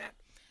about Sean like that?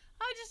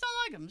 I just don't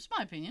like him. It's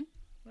my opinion.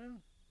 Well,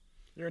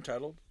 you're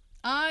entitled.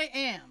 I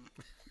am.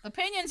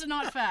 Opinions are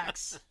not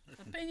facts.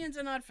 Opinions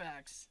are not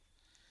facts.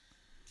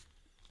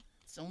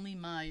 It's only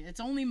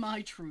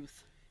my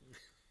truth.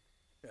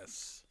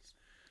 Yes.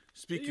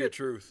 Speak your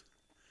truth.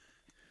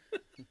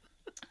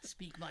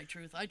 Speak my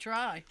truth. I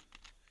try.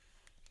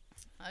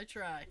 I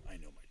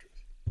know my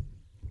truth.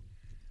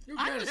 You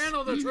I can't was-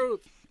 handle the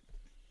truth.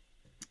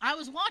 I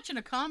was watching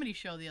a comedy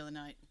show the other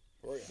night.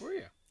 Oh, yeah. Were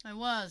you? I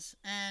was,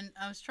 and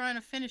I was trying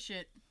to finish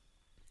it,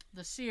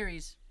 the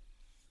series,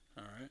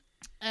 All right.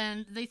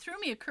 and they threw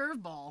me a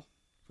curveball.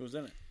 Who's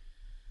in it?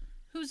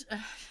 Who's?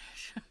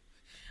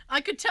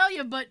 I could tell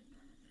you, but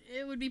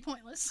it would be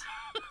pointless.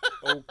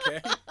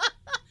 Okay.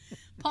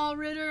 Paul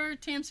Ritter,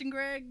 Tamsin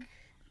Gregg.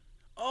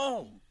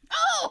 Oh.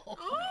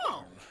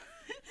 Oh.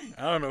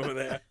 I don't know who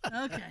they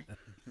are. Okay.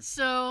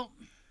 So,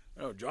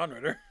 Oh, John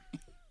Ritter.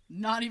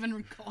 not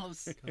even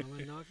close. Come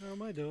and knock on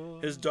my door.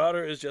 His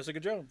daughter is Jessica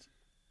Jones.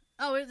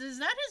 Oh, is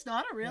that his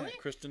daughter? Really?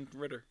 Yeah, Kristen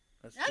Ritter.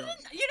 That's I John.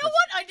 didn't, you know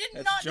what? I did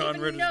that's not John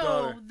even Ritter's know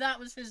daughter. that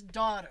was his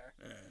daughter.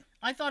 Yeah.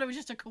 I thought it was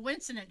just a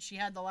coincidence she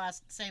had the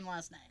same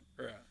last name.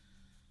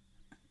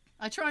 Yeah.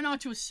 I try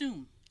not to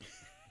assume,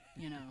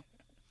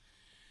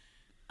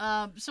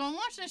 So I'm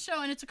watching this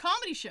show, and it's a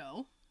comedy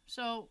show.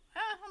 So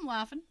I'm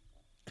laughing.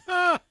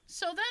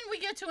 So then we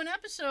get to an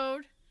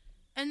episode,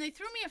 and they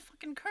threw me a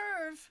fucking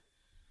curve,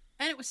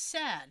 and it was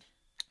sad.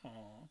 Aw.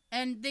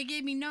 And they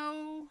gave me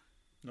no,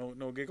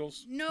 No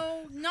giggles.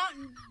 not.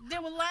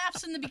 There were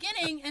laughs in the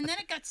beginning, and then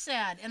it got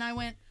sad, and I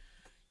went.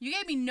 You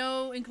gave me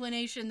no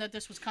inclination that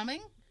this was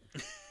coming.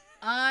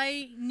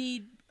 I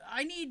need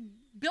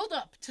build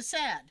up to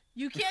sad.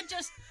 You can't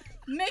just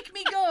make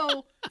me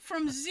go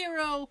from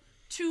 0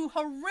 to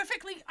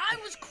horrifically. I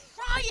was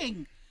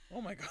crying.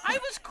 Oh my god. I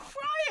was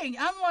crying.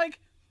 I'm like,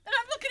 and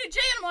I'm looking at Jay,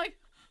 and I'm like,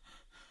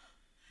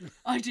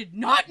 I did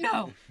not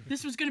know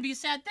this was going to be a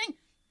sad thing.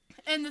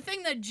 And the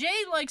thing that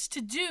Jay likes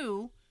to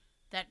do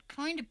that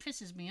kind of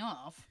pisses me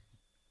off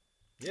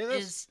Yeah,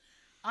 is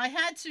I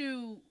had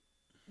to.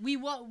 We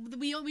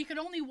could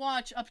only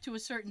watch up to a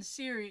certain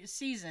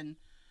season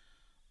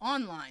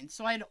online,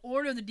 so I had to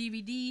order the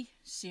DVD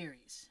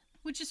series,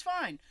 which is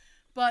fine.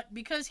 But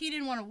because he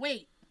didn't want to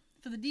wait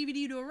for the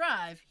DVD to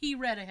arrive, he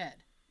read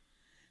ahead,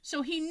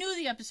 so he knew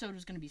the episode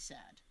was going to be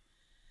sad.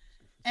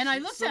 And I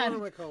looked at Someone him,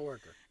 my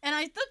coworker. and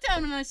I looked at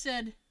him, and I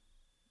said,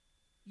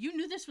 "You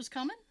knew this was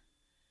coming?"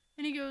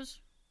 And he goes,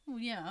 "Well,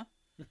 yeah."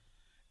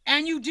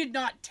 And you did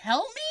not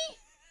tell me?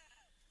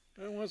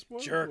 I don't want to spoil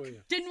Jerk. it for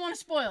you. Didn't want to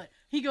spoil it.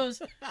 He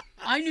goes,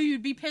 I knew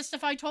you'd be pissed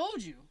if I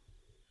told you.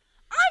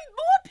 I'm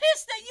more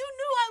pissed that you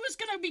knew I was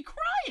going to be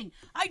crying.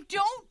 I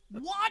don't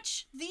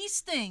watch these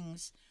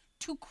things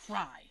to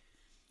cry.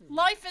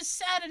 Life is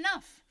sad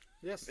enough.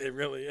 Yes. It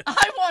really is.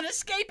 I want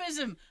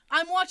escapism.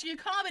 I'm watching a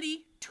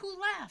comedy to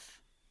laugh.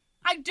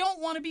 I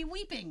don't want to be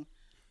weeping.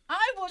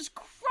 I was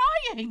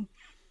crying.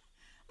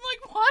 I'm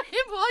like, why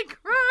am I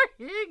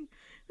crying?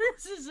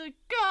 This is a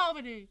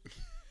comedy.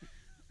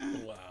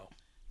 Wow.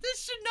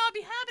 This should not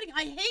be happening.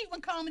 I hate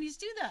when comedies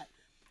do that.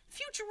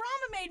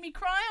 Futurama made me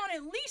cry on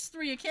at least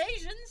 3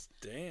 occasions.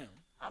 Damn.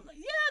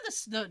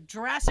 The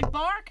Jurassic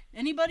Park.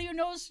 Anybody who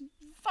knows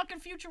fucking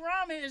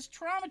Futurama is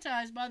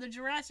traumatized by the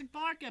Jurassic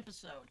Park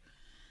episode.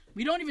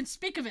 We don't even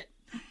speak of it.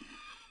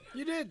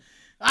 You did.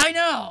 I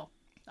know.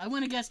 I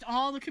went against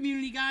all the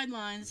community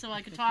guidelines so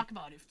I could talk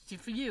about it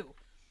for you.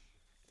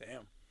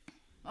 Damn.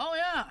 Oh,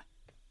 yeah.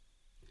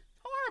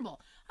 Horrible.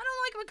 I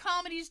don't like when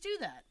comedies do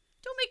that.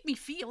 Don't make me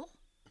feel.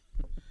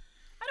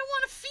 I don't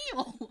want to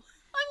feel.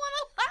 I want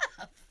to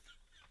laugh.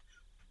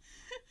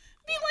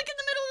 Be like in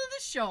the middle of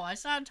this show. I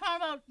started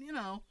talking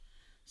about,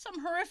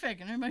 something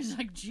horrific, and everybody's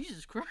like,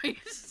 Jesus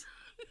Christ.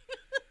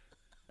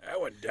 That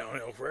went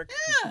downhill quick.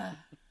 Yeah.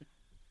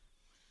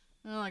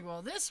 And I'm like,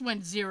 well, this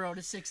went 0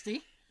 to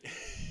 60.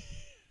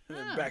 And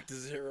then Yeah. back to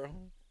 0.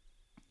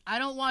 I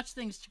don't watch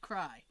things to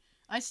cry.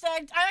 I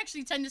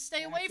actually tend to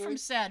stay away from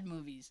sad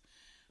movies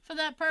for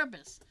that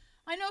purpose.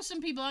 I know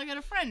some people. I got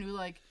a friend who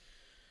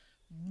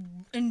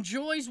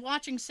enjoys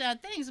watching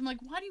sad things. I'm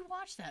like, why do you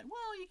watch that?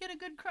 Well, you get a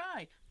good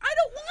cry. I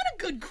don't want a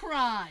good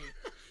cry.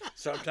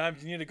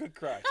 Sometimes you need a good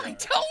cry. I Tara.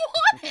 don't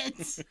want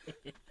it.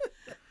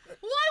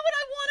 Why would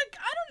I want to?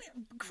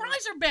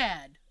 Cries are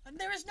bad.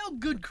 There is no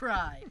good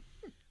cry.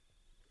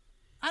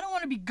 I don't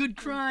want to be good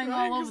crying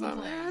all over the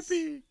place.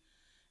 Happy.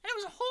 And it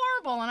was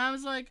horrible, and I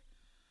was like,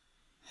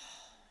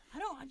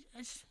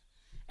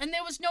 and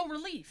there was no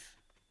relief.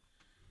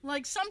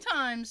 Like,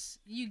 sometimes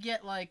you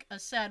get, a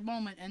sad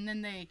moment, and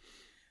then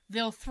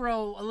they'll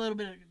throw a little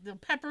bit they'll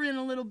pepper in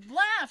a little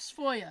laughs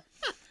for you.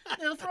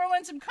 They'll throw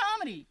in some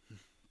comedy.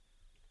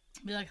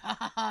 Be like, ha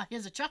ha ha,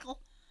 here's a chuckle.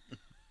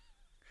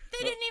 They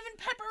didn't even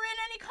pepper in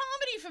any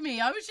comedy for me.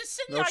 I was just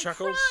sitting No there,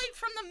 chuckles? I cried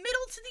from the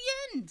middle to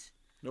the end.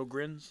 No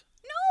grins?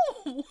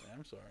 No! Yeah,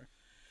 I'm sorry.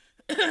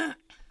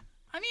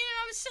 I mean,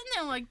 I was sitting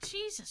there like,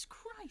 Jesus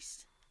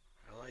Christ.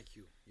 I like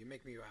you. You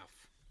make me laugh.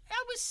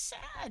 I was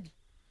sad.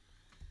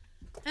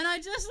 And I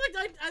just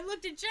I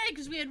looked at Jay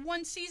because we had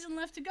 1 season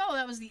left to go.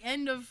 That was the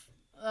end of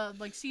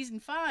season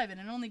 5, and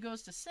it only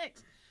goes to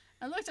 6.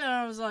 I looked at it and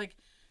I was like,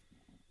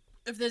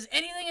 if there's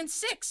anything in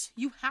 6,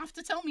 you have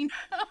to tell me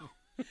now.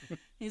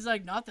 He's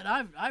like, not that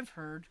I've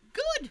heard.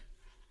 Good,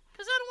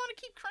 because I don't want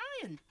to keep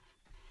crying.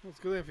 Well, it's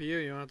good thing for you.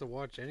 You don't have to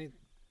watch any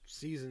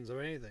seasons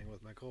or anything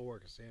with my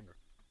coworker Sandra.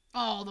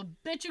 Oh, the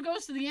bitch who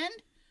goes to the end?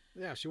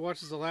 Yeah, she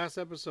watches the last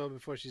episode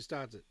before she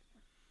starts it.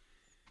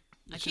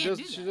 I She can't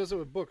does. do She that. does it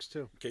with books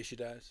too. In case she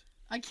dies.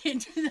 I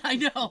can't do that. I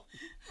know.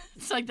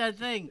 It's like that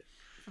thing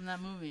from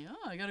that movie.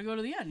 Oh, I gotta go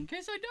to the end in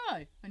case I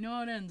die. I know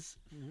how it ends.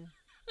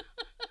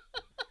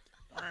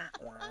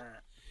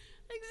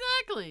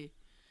 Exactly.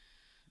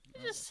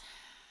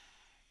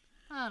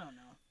 I don't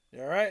know.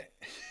 You alright?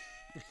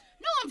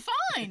 No, I'm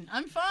fine.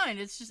 I'm fine.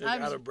 It's just You're I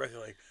out was. of breath.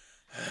 You're like,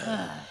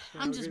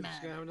 I'm just She's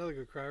mad. gonna have another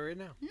good cry right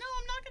now. No,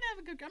 I'm not gonna have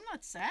a good. I'm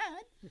not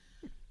sad.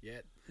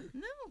 Yet.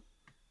 No.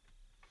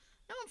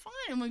 No, I'm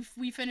fine. And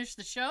we finished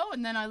the show,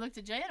 and then I looked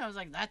at Jay and I was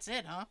like, "That's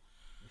it, huh?"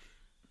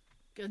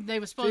 'Cause they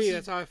were supposed See, to.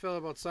 that's how I felt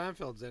about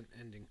Seinfeld's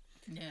ending.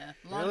 Yeah,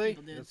 a lot Really? of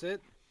people did. That's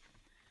it?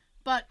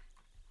 But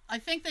I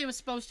think they were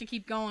supposed to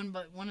keep going,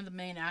 but one of the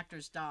main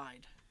actors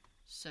died.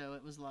 So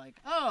it was like,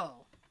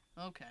 oh,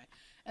 okay.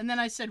 And then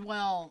I said,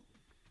 well,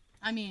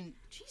 I mean,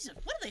 Jesus,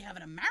 what are they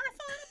having, a marathon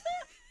up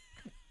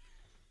there?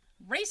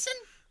 Racing?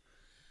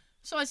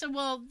 So I said,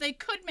 well, they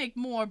could make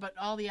more, but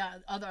all the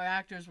other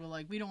actors were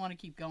like, we don't want to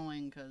keep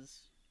going because...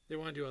 They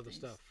want to do other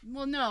stuff.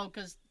 Well, no,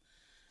 because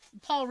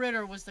Paul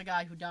Ritter was the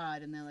guy who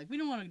died, and they're like, we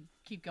don't want to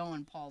keep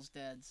going, Paul's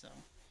dead, so...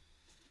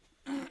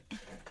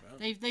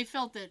 They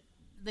felt that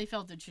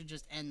it should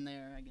just end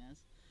there, I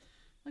guess.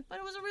 Like, but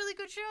it was a really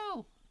good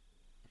show.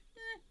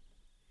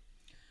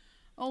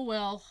 Oh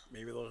well,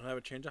 maybe they'll have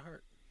a change of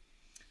heart.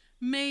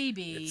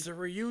 maybe. It's a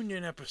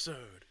reunion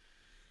episode.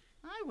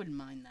 I wouldn't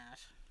mind that.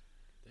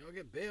 They all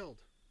get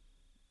bailed.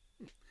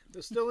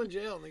 They're still in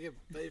jail, and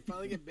they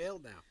finally get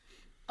bailed now.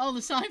 Oh,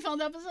 the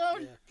Seinfeld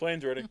episode? Yeah.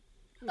 Plane's ready.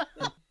 Ugh.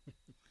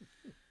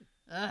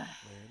 Let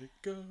it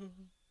go.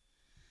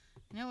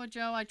 You know what,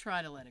 Joe? I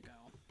try to let it go.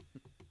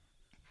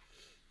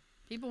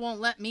 People won't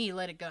let me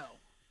let it go.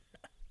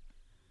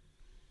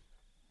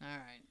 All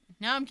right.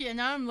 Now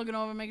I'm looking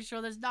over, making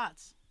sure there's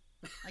dots.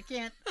 I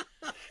can't.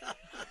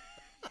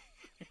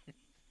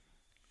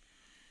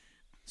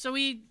 So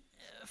we,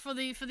 for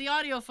the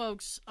audio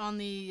folks on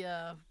the,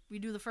 we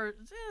do the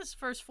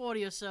first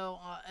 40 or so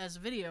as a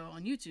video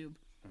on YouTube.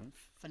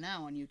 For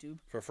now on YouTube.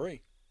 For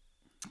free.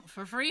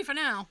 For free for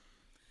now.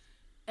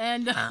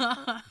 And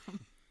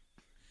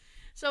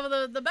So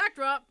the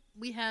backdrop,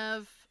 we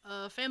have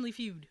Family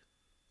Feud.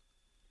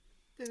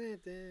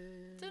 It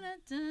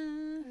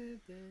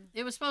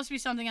was supposed to be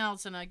something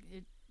else, and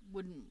it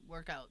wouldn't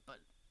work out, but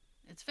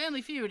it's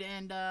Family Feud,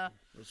 and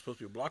It was supposed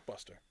to be a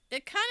blockbuster.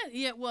 it kind of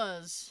it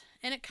was,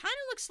 and it kind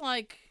of looks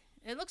like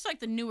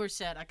the newer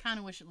set. I kind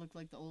of wish it looked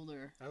like the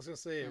older. I was gonna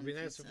say it'd be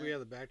Family nice Feud if we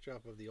had the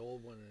backdrop of the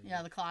old one. And Yeah,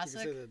 the you can classic.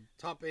 say the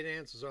top 8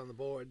 answers on the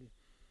board.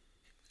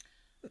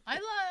 I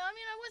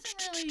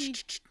wasn't really.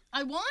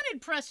 I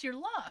wanted Press Your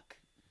Luck,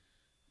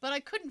 but I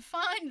couldn't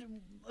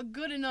find a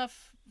good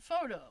enough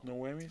photo. No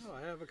whammies? Oh,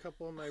 I have a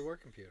couple on my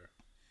work computer.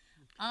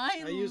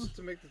 I I use it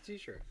to make the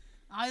T-shirt.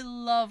 I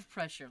love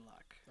Press Your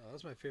Luck. Oh,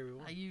 that's my favorite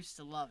one. I used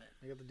to love it.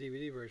 I got the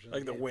DVD version.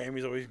 Like the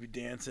whammies always be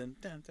dancing.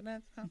 Dun, dun,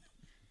 dun, dun.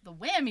 The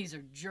whammies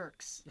are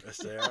jerks. Yes,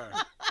 they are.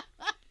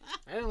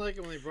 I didn't like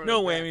it when they brought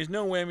No it back. whammies,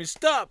 no whammies.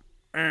 Stop.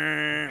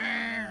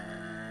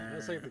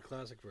 That's like the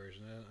classic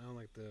version. I don't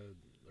like the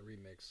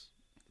remix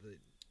they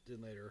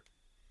did later.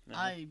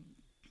 I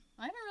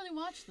haven't really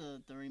watched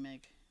the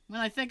remake. When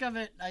I think of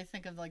it, I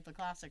think of like the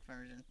classic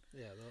version.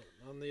 Yeah,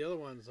 on the other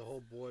ones, the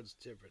whole board's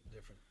different.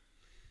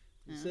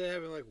 Yeah. Instead of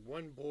having like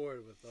one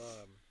board with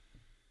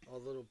all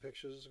the little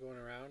pictures going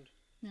around,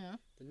 Yeah.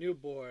 the new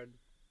board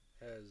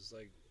has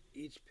like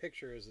each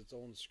picture is its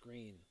own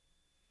screen,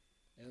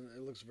 and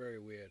it looks very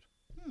weird.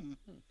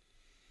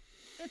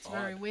 It's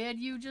very weird.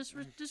 You just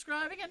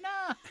describing it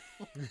now.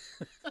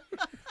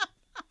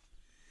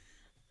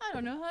 I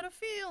don't know how to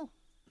feel.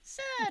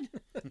 Sad.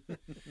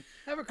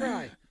 Have a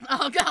cry.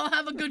 I'll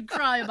have a good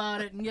cry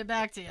about it and get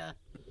back to you.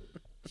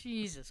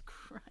 Jesus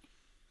Christ.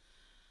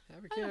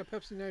 Have a can of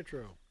Pepsi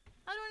Nitro.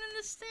 I don't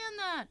understand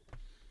that.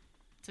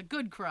 It's a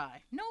good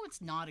cry. No,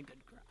 it's not a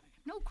good cry.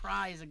 No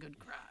cry is a good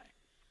cry.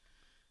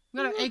 I'm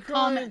gonna have I'm 8 not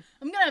crying. comments.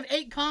 I'm gonna have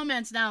 8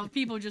 comments now of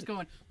people just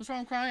going, "What's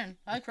wrong crying?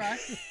 I cry.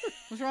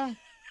 What's wrong?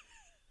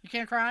 You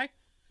can't cry?"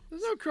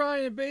 There's no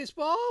crying in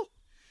baseball.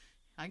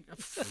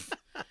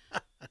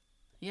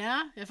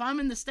 Yeah, if I'm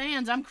in the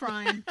stands, I'm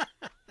crying.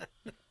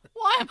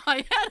 Why am I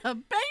at a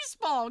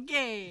baseball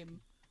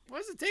game? Why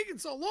is it taking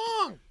so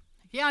long?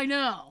 Yeah, I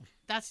know.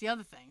 That's the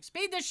other thing.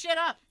 Speed this shit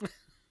up.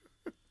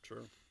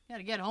 True.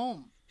 Gotta get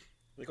home.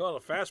 They call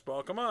it a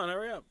fastball. Come on,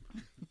 hurry up.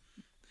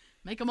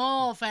 Make them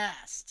all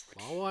fast.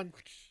 Ball 1.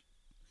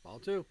 Ball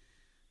 2.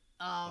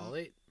 Ball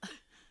 8.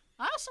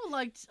 I also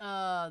liked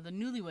the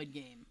Newlywed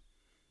Game.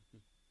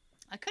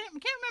 I can't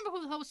remember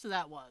who the host of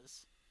that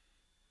was.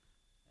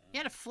 He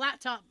had a flat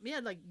top. He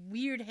had like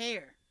weird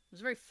hair. It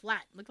was very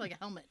flat. Looked like a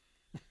helmet.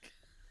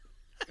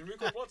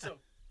 Enrico Palazzo.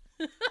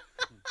 What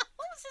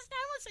was his name?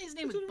 I want to say his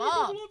name was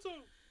Bob.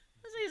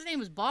 Let's say his name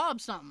was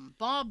Bob something.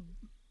 Bob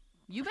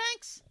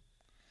Eubanks?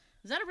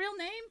 Is that a real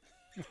name?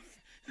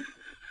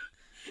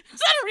 Is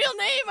that a real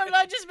name, or did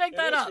I just make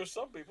that up? For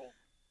some people.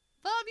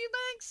 Bob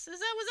Eubanks? Was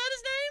that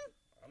his name?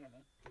 I don't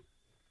know.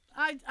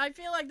 I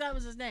feel like that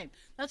was his name.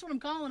 That's what I'm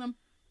calling him.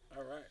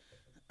 All right.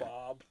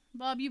 Bob.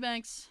 Bob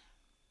Eubanks.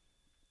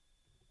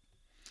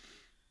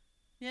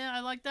 Yeah,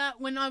 I like that.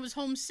 When I was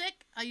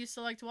homesick, I used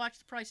to like to watch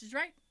The Price is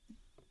Right.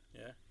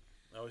 Yeah.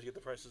 I always get the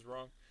prices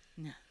wrong.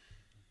 I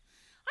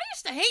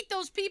used to hate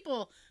those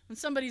people when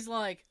somebody's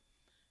like,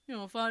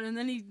 and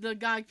then the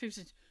guy picks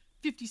it,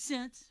 50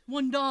 cents,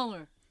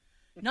 $1,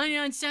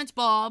 99 cents,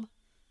 Bob.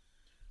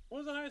 What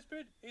was the highest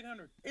bid?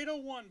 800.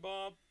 801,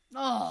 Bob.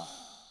 Oh,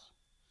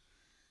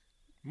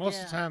 Most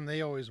Yeah. of the time,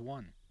 they always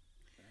won.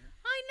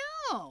 I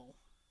know.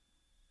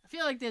 I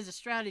feel like there's a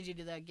strategy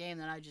to that game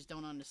that I just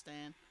don't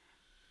understand.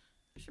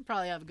 I should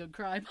probably have a good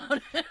cry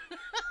about it.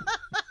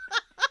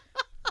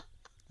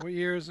 What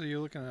years are you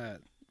looking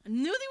at? A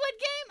Newlywed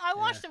Game? I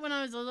watched it when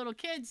I was a little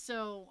kid,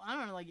 so I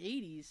don't know, like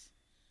 80s.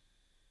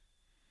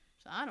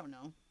 So I don't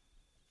know.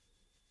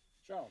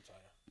 Sean will tell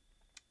you.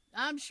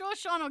 I'm sure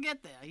Sean will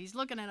get there. He's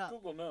looking it up.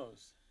 Google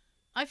knows.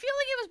 I feel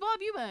like it was Bob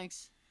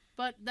Eubanks,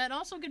 but that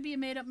also could be a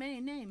made-up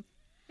name.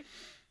 It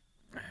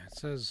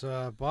says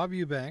Bob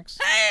Eubanks,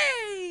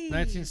 Hey!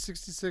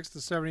 1966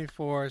 to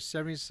 74,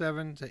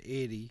 77 to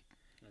 80,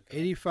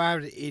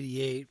 85 to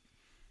 88,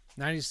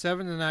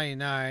 97 to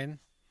 99,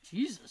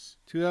 Jesus.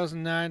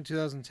 2009,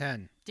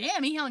 2010.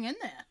 Damn, he hung in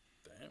there.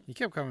 Damn. He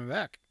kept coming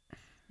back.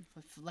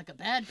 Like a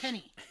bad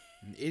penny.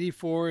 And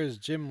 84 is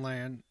Jim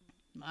Lang.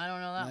 I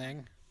don't know that one.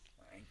 Lang.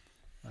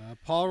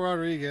 Paul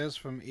Rodriguez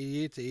from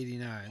 88 to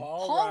 89.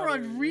 Paul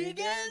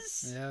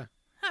Rodriguez? Yeah.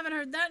 Haven't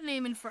heard that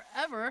name in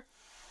forever.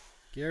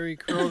 Gary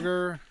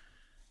Kroger,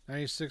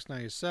 96,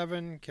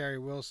 97. Carrie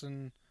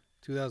Wilson,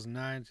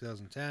 2009,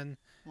 2010.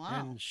 Wow.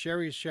 And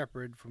Sherry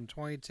Shepard from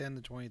 2010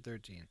 to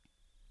 2013.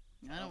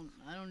 I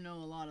don't know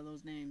a lot of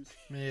those names.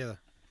 Me either.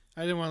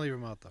 I didn't want to leave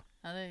them out, though.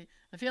 I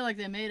feel like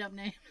they're made up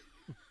names.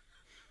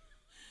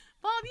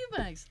 Bob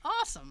Eubanks.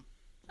 Awesome.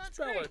 That's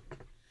Spell great. it.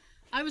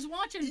 I was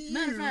watching,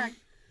 matter of fact,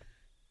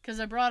 because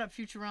I brought up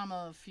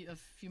Futurama a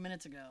few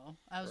minutes ago.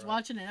 I was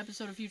watching an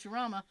episode of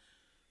Futurama.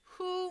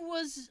 Who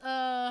was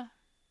a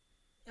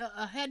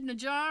head in a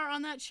jar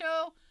on that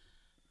show?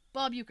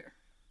 Bob Uecker.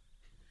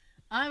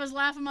 I was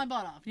laughing my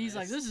butt off. And he's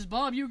like, "This is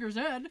Bob Uecker's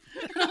head."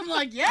 And I'm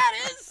like, "Yeah,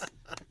 it is."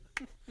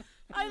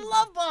 I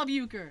love Bob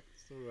Euchre.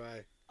 So do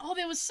I. Oh,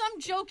 there was some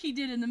joke he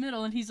did in the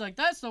middle, and he's like,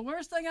 "That's the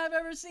worst thing I've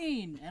ever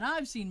seen," and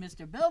I've seen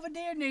Mr.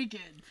 Belvedere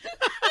naked.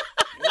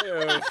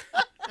 Ew.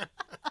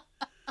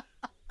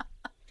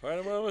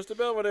 Trying to move Mr.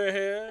 Belvedere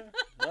here.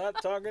 Not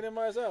talking to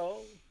myself.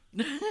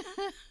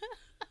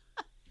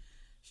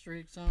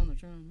 Streaks on the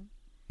train.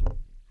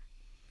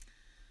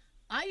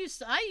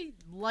 I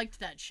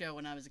liked that show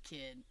when I was a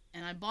kid,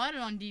 and I bought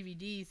it on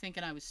DVD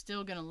thinking I was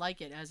still gonna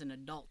like it as an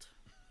adult.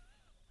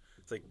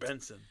 It's like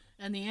Benson.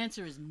 And the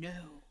answer is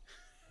no.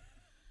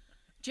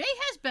 Jay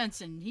has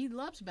Benson. He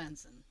loves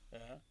Benson.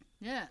 Yeah.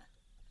 Yeah.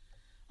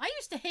 I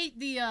used to hate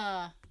the,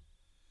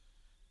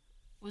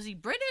 was he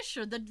British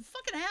or the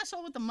fucking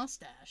asshole with the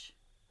mustache?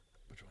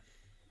 Which one?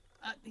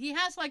 He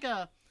has like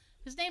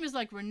his name is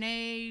like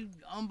Rene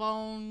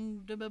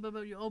Aubonpain.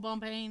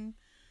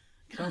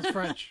 Sounds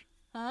French.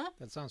 Huh?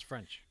 That sounds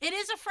French. It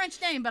is a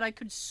French name, but I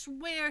could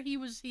swear he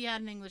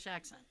had an English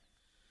accent.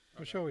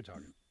 What show are we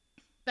talking?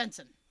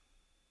 Benson.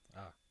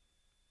 Ah.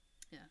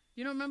 Yeah.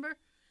 You don't remember?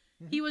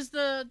 He was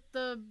the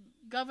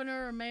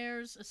governor or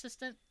mayor's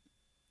assistant.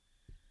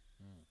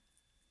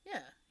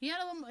 Yeah. He had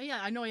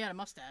I know he had a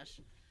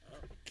mustache.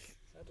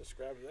 That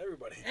describes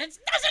everybody. It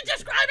doesn't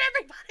describe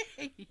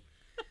everybody.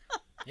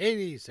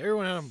 80s.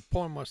 Everyone had a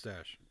porn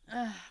mustache.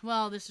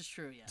 Well, this is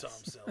true, yes. Tom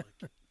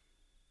Selleck.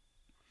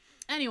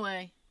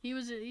 Anyway, he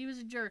was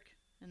a jerk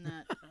in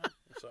that.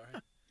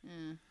 Sorry.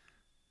 Yeah.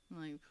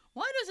 I'm like,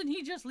 why doesn't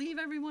he just leave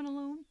everyone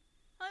alone?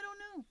 I don't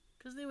know,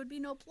 because there would be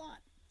no plot.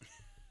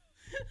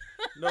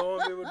 No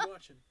one would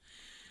watch him.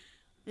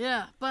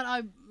 Yeah,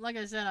 but like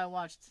I said, I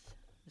watched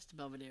Mr.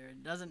 Belvedere.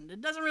 It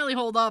doesn't really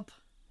hold up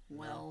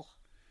well.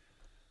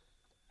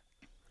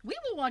 We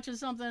were watching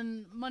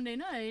something Monday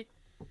night,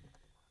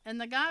 and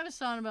the guy was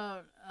talking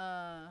about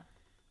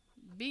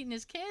beating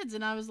his kids,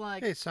 and I was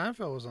like, Hey,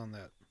 Seinfeld was on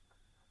that.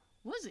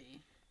 was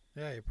he?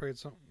 Yeah, he played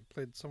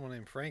someone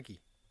named Frankie.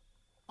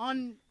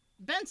 On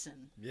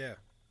Benson. Yeah.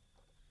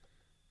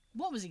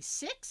 What was he,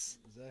 6?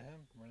 Is that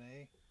him?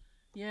 Renee?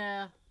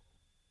 Yeah.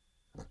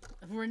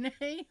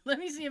 Renee? Let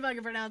me see if I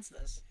can pronounce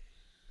this.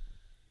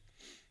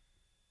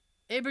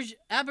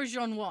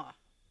 Auberjonois.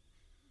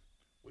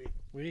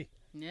 We.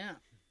 Yeah.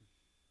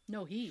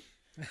 No, he.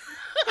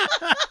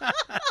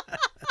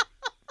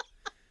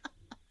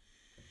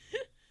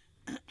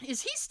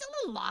 Is he still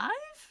alive?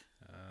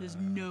 There's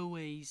no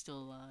way he's still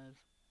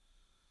alive.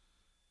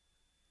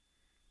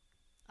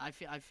 I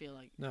feel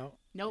like... No.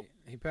 Nope.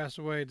 He passed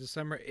away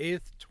December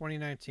 8th,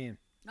 2019.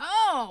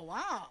 Oh,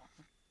 wow.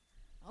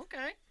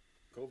 Okay.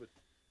 COVID.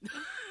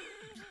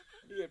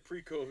 You get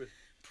pre-COVID.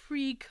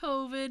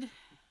 Pre-COVID.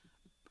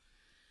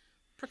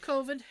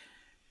 Pre-COVID.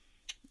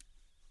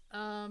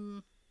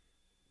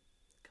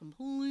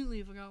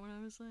 Completely forgot what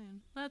I was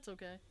saying. That's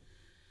okay.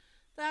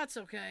 That's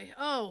okay.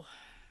 Oh.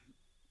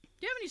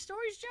 Do you have any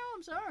stories, Joe?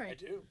 I'm sorry. I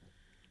do.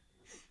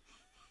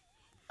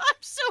 I'm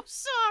so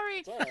sorry.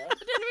 It's all right. I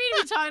didn't mean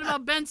to be talking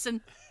about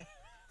Benson.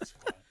 It's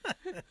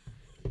fine.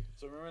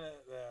 So remember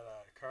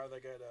that car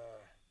that got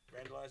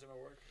vandalized at my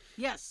work?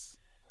 Yes.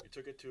 We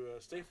took it to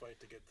a State Fight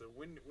to get the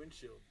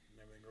windshield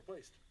and everything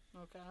replaced.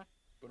 Okay.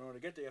 But in order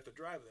to get there, you have to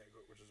drive there,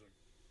 which is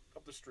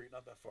up the street,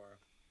 not that far.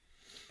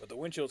 But the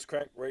windshield's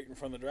cracked right in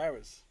front of the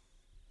driver's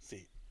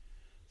seat.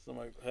 So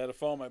I had to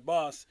follow my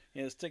boss. He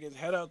had to stick his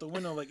head out the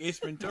window like Ace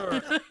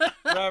Ventura,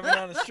 driving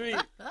down the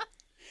street.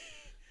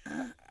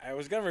 I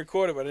was going to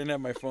record it, but I didn't have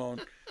my phone.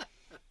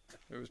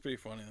 It was pretty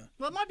funny, though.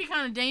 Well, it might be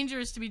kind of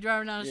dangerous to be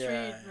driving down the street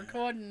Yeah.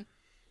 recording.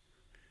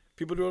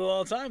 People do it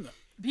all the time, though.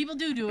 People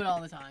do it all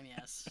the time,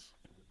 yes.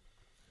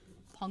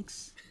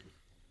 Punks.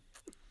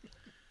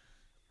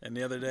 And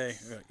the other day,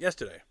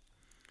 yesterday,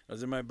 I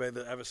was in my bay.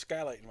 I have a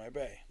skylight in my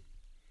bay.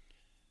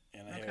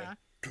 And I hear,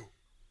 doo,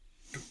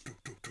 doo, doo,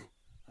 doo, doo.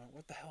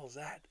 What the hell is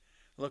that?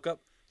 I look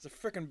up. There's a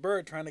freaking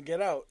bird trying to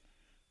get out.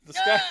 The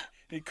sky.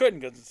 He couldn't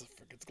because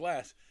it's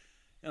glass.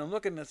 And I'm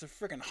looking, it's a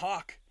freaking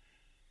hawk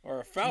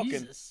or a falcon.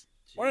 Jesus.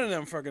 One of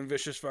them fucking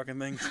vicious fucking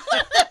things.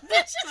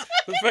 Vicious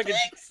With fucking,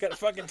 got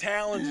fucking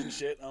talons and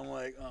shit. I'm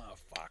like, oh,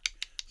 fuck.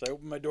 So I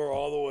opened my door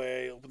all the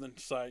way, opened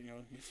the side,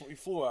 he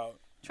flew out.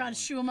 Trying to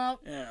shoo him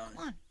out. Yeah.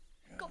 Come on.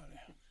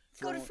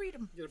 Go to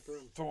freedom.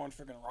 Throwing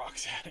freaking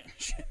rocks at it and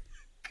shit.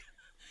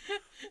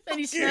 Then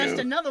he smashed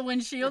another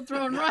windshield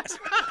throwing rocks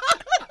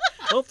around.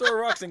 Don't throw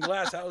rocks in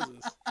glass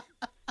houses.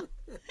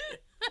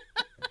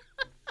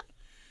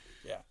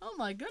 Yeah. Oh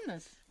my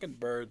goodness. Fucking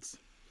birds.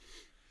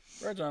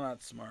 Birds are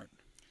not smart.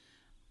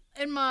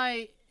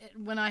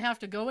 When I have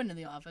to go into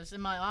the office, in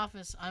my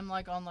office, I'm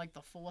like on like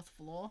the 4th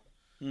floor.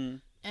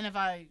 Mm. And if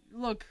I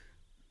look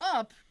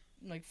up,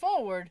 like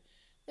forward,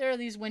 there are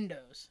these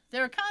windows.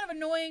 They're kind of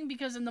annoying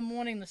because in the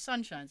morning the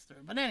sun shines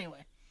through. But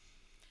anyway,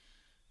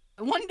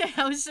 one day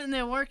I was sitting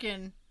there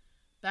working,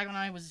 back when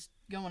I was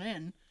going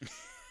in,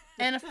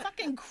 and a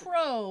fucking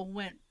crow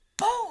went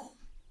boom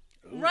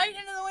right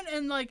into the window,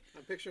 and like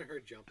I'm picturing her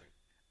jumping.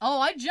 oh,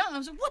 I jumped. I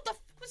was like, what the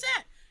fuck was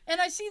that? And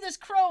I see this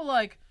crow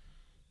like,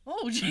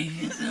 oh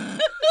jeez,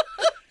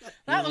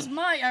 that was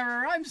my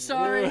error. I'm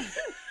sorry.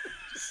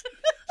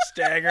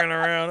 Staggering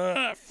around.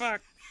 Oh,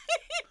 fuck.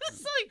 He was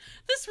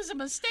this was a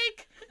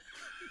mistake.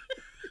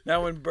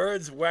 Now, when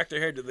birds whack their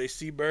head, do they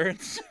see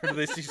birds or do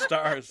they see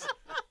stars?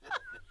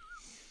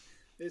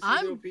 They see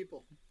I'm- little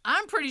people.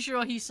 I'm pretty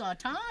sure he saw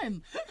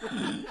time.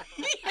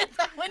 He hit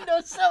that window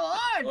so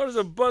hard. What does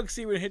a bug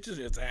see when it hits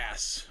its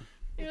ass?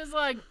 He was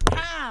like,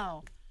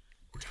 pow,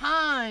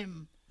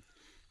 time.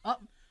 Oh,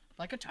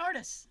 like a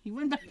TARDIS. He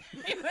went back.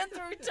 He went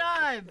through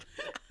time.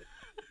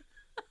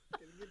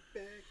 Gotta get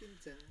back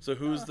in time. So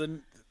who's the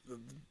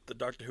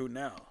Doctor Who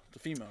now? The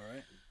female,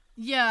 right?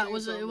 Yeah, Saying it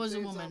was a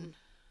something, woman. something.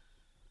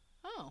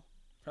 Oh,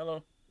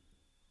 Hello.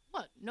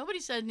 what? Nobody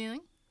said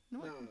anything. No.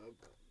 No.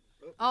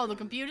 Oh, the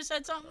computer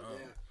said something. Oh.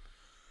 Yeah.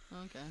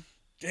 Okay.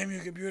 Damn you,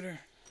 computer.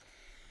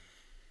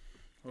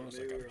 Hold on a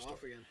Maybe second. we were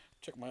off again.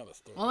 Check my other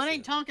story. Well, it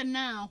ain't talking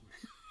now.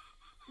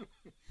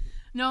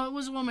 No, it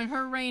was a woman.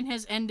 Her reign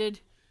has ended.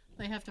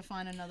 They have to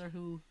find another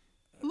who.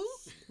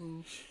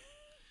 Who?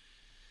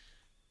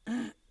 How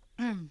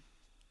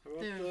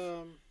about There.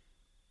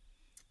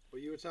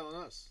 what you were telling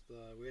us,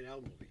 the Weird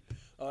Al movie?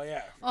 Oh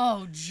yeah.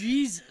 Oh,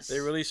 Jesus. They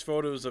released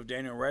photos of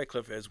Daniel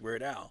Radcliffe as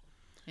Weird Al,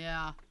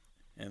 Yeah.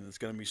 and it's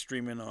gonna be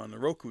streaming on the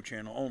Roku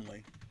channel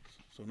only,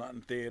 so not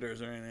in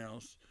theaters or anything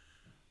else.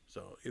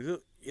 So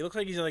it looks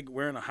like he's like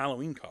wearing a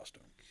Halloween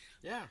costume.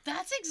 Yeah.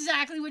 That's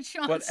exactly what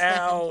Sean But said.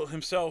 Al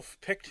himself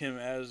picked him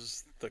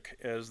as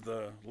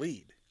the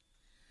lead.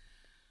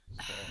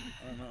 So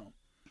I don't know.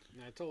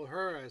 And I told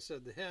her, I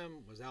said to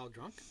him, was Al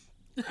drunk?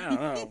 I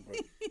don't know. But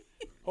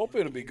hope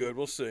it'll be good.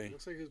 We'll see.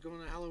 Looks like he's going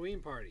to a Halloween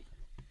party.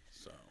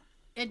 So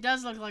It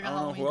does look like a I don't know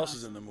Halloween who else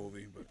is costume. in the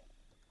movie, but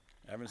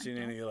I haven't seen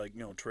any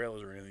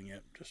trailers or anything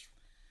yet. Just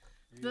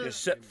The-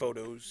 set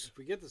photos. If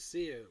we get to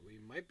see it, we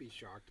might be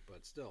shocked,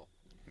 but still.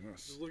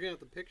 Yes. Just looking at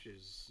the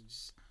pictures,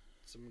 just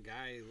some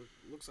guy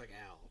looks like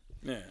Al.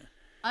 Yeah,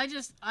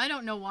 I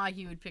don't know why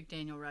he would pick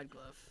Daniel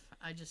Radcliffe.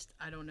 I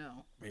don't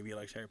know. maybe he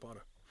likes Harry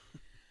Potter.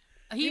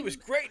 He He was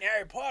great in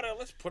Harry Potter.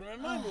 Let's put him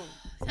in my movie.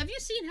 Have you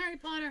seen Harry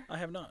Potter? I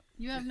have not.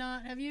 You have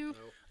not, have you? I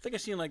think I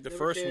seen like the Never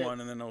first cared. one,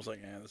 and then I was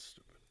like, that's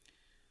stupid.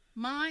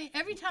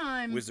 Every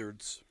time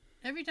Wizards.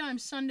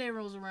 Sunday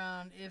rolls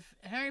around, if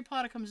Harry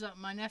Potter comes up,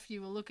 my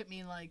nephew will look at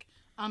me like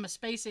I'm a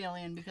space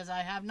alien because I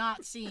have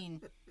not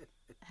seen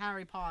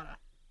Harry Potter.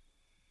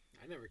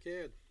 I never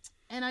cared.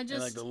 And I And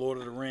just like the Lord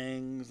of the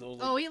Rings. Those,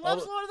 oh, he all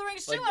loves the- Lord of the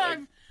Rings too. like,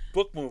 and like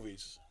book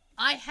movies.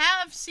 I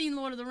have seen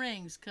Lord of the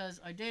Rings because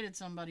I dated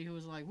somebody who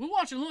was like, "We're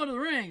watching Lord of the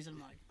Rings." I'm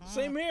like, oh.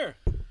 Same here.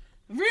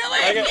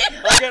 Really?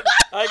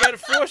 I got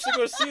forced to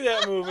go see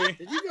that movie.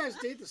 Did you guys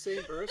date the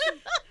same person?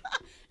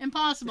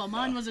 Impossible.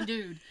 Mine was a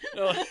dude.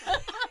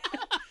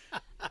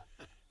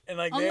 And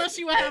like Unless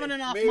you were having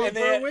an off Maybe month.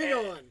 put a wig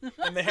on.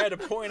 and they had to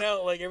point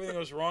out like everything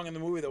was wrong in the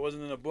movie that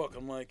wasn't in the book.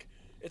 I'm like,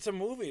 it's a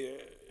movie.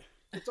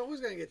 It's always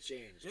going to get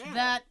changed.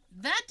 Yeah.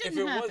 That if didn't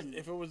it happen. was,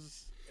 if it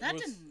was, that it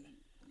was, didn't.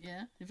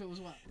 Yeah. If it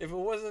was what? if it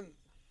wasn't,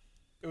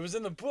 it was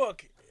in the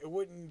book. It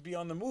wouldn't be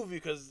on the movie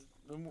because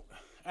I don't know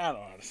how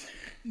to say.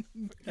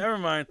 Never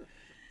mind.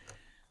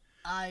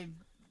 I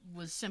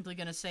was simply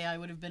gonna say I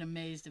would have been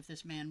amazed if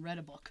this man read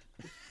a book.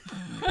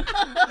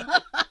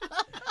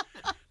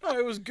 No,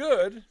 it was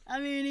good. I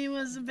mean, he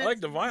was a bit. I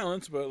like the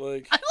violence, but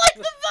like, I like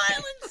the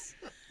violence.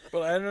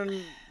 but I don't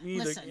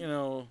need Listen.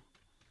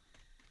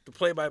 the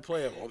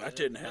play-by-play of, oh, that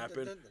didn't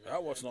happen.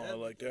 That was not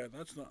like that.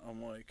 That's not.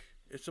 I'm like,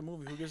 it's a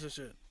movie. Who gives a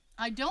shit?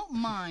 I don't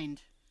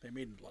mind. They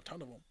made a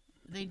ton of them.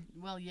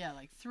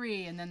 Like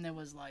 3, and then there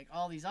was like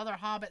all these other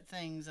Hobbit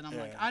things, and I'm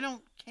like, Yeah. I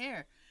don't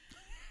care.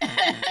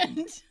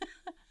 And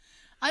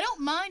I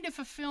don't mind if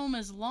a film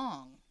is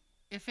long.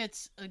 If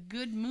it's a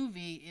good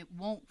movie, it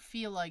won't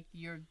feel like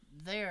you're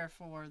there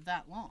for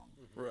that long.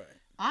 Right.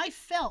 I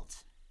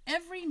felt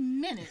every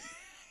minute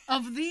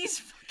of these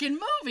fucking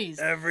movies.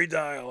 Every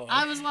dialogue.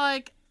 I was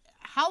like,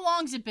 how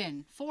long's it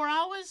been? 4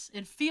 hours?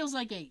 It feels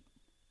like 8.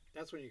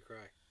 That's when you cry.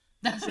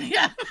 That's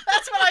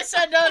what I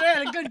said. No, I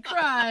had a good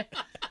cry.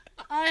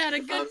 I had a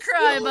good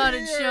cry still about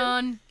it, here.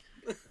 Sean.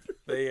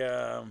 They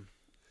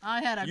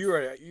I had a you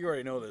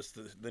already know this.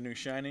 The new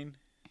Shining.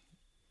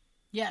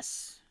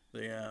 yes.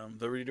 They're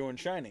redoing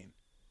Shining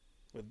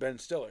with Ben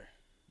Stiller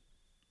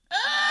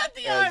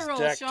The as eye roll.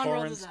 Jack Sean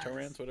rolled his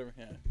Torrance, eyes. whatever.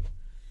 Yeah.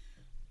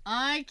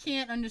 I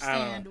can't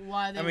understand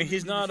why they. I mean, would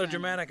he's redo not a Shining.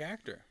 dramatic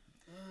actor.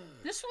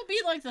 This will be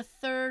like the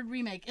 3rd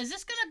remake. Is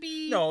this gonna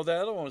be? No, the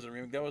other one was a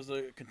remake. That was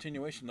a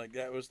continuation. Like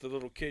that was the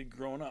little kid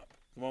growing up.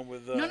 The one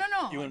with No.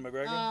 Ewan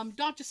McGregor.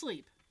 Doctor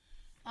Sleep.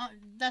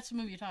 That's the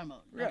movie you're talking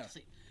about. Yeah. Doctor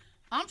Sleep.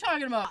 I'm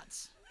talking about.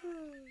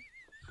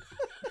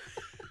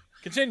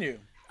 Continue.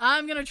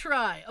 I'm gonna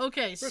try.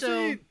 Okay, so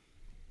Proceed.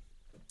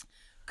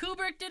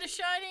 Kubrick did a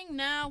Shining.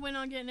 Now we're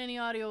not getting any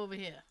audio over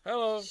here.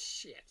 Hello.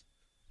 Shit.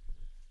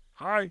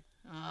 Hi.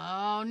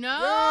 Oh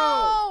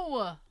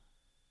no!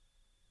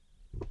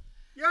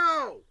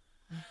 Yo!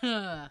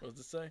 What does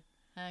it say?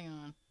 Hang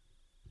on.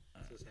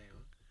 It says hang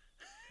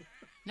on.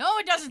 No,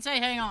 it doesn't say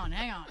hang on.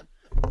 Hang on.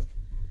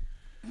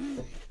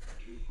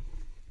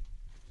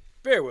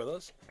 Bear with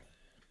us.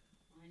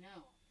 I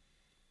know.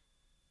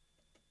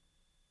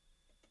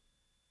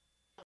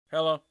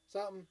 Hello.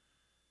 Something.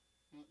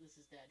 Oh, this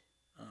is dead.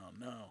 Oh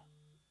no.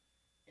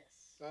 Yes.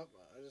 Oh,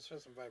 I just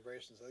heard some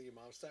vibrations. I think your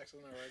mom's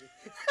texting already.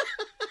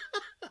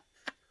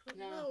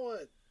 No. You know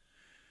what?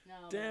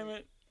 No. Damn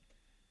it.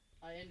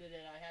 I ended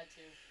it. I had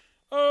to.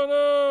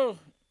 Oh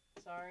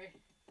Sorry.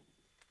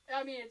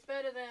 I mean, it's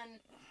better than.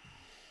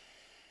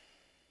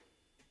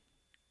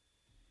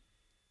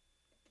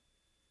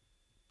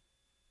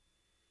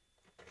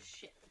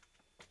 Shit.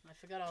 I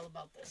forgot all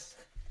about this.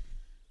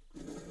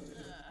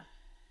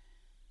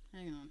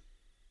 Hang on.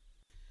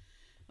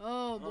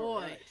 Oh no. boy.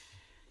 Alright.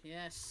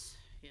 Yes.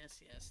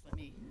 Let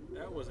me.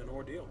 That was an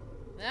ordeal.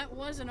 That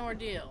was an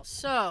ordeal.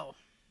 So.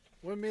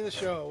 Wouldn't be the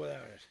show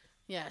without it.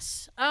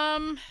 Yes.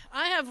 I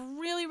have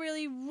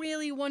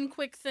really one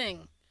quick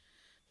thing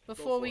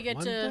before we get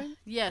One to thing?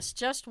 yes,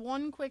 just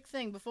one quick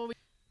thing before we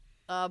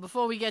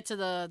get to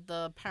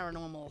the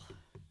paranormal,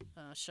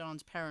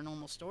 Sean's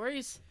paranormal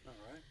stories. All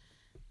right.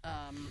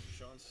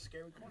 Sean's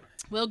scary corner.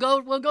 We'll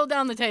go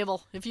down the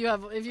table if you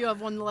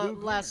have one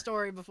last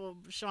story before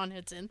Sean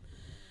hits in.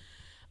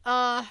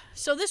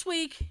 So this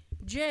week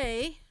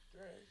Jay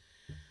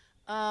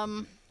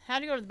had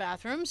to go to the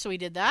bathroom, so he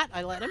did that.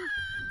 I let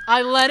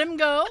him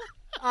go.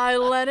 And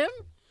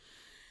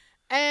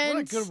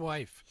What a good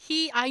wife.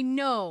 I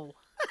know.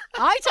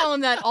 I tell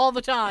him that all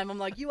the time. I'm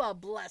like, you are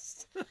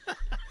blessed.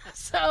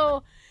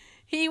 So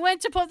he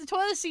went to put the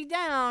toilet seat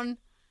down,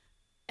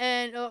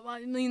 and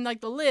I mean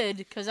like the lid,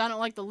 because I don't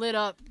like the lid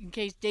up in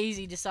case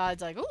Daisy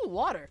decides like, ooh,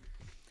 water.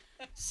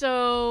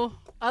 So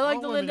I like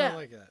All the lid women don't down.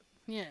 like that.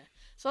 Yeah.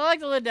 So I like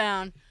the lid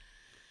down.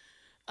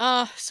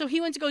 So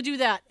he went to go do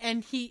that,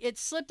 and it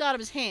slipped out of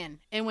his hand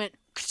and went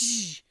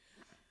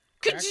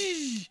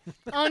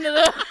onto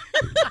the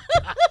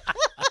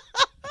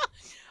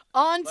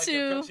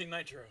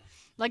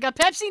like a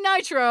Pepsi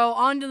Nitro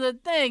onto the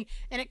thing,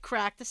 and it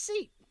cracked the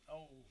seat.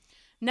 Oh.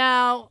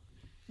 Now,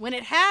 when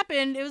it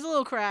happened, it was a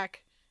little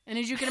crack, and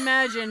as you can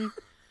imagine,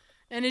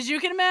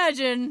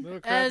 Little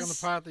crack on the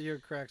part that your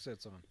crack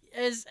sits on.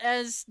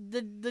 as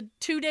the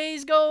 2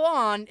 days go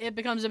on, it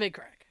becomes a big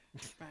crack.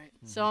 Right.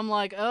 So I'm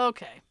like,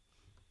 okay.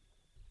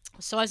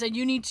 So I said,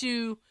 you need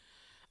to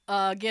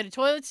get a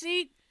toilet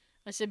seat.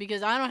 I said,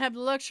 because I don't have the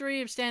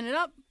luxury of standing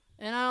up,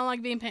 and I don't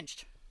like being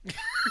pinched.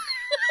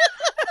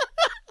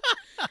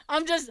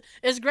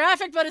 It's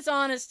graphic, but it's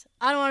honest.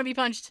 I don't want to be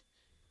punched.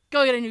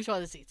 Go get a new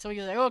toilet seat. So he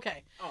goes like,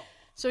 okay. Oh.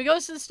 So he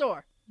goes to the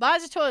store,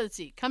 buys a toilet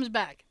seat, comes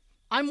back.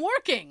 I'm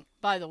working,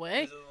 by the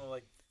way. Is it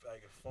like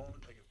a foam,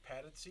 like a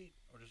padded seat,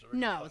 or just a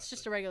No, regular it's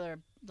just plastic? a regular,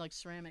 like,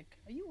 ceramic.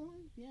 Are you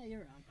on? Yeah,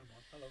 you're on. I'm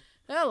on. Hello.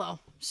 Hello.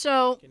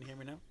 So, Can you hear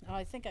me now? oh,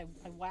 I think I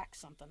whacked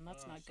something.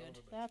 That's Oh, not son good.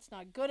 of a bitch. That's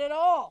not good at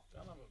all.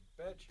 Son of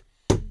a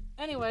bitch.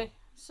 Anyway,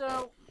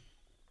 so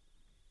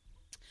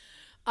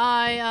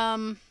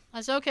I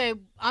said, okay,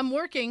 I'm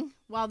working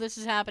while this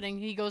is happening.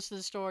 He goes to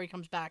the store. He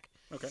comes back.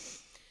 Okay.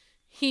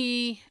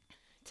 He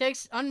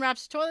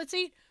unwraps the toilet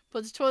seat,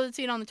 puts the toilet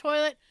seat on the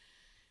toilet.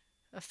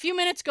 A few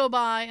minutes go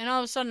by, and all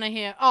of a sudden I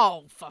hear,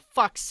 oh, for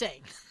fuck's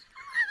sake.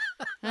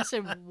 And I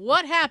said,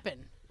 what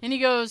happened? And he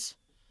goes,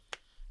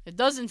 it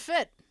doesn't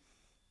fit.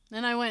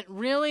 And I went,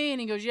 really? And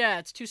he goes, yeah,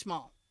 it's too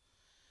small.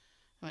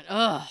 I went,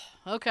 ugh,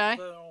 okay.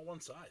 They're all one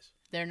size.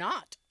 They're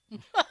not.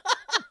 Damn.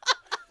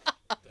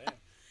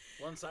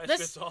 One size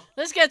This- fits all.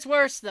 This gets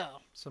worse, though.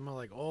 Some are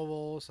like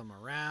oval, some are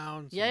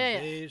round, some Yeah, are yeah, yeah.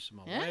 beige, some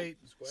are Yeah. white,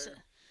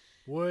 Square.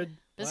 wood.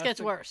 This plastic.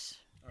 gets worse.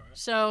 All right.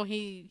 So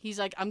he's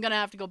like, I'm going to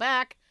have to go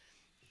back,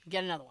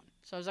 get another one.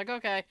 So I was like,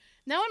 okay.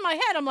 Now in my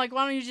head, I'm like,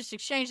 why don't you just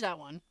exchange that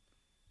one?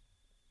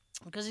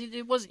 Because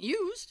it wasn't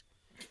used.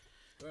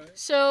 All right.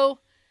 So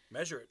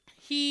Measure it.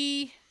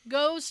 he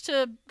goes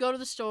to go to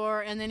the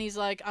store, and then he's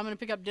like, I'm going to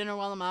pick up dinner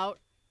while I'm out.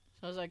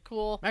 So I was like,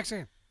 cool.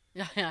 Mexican.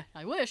 Yeah,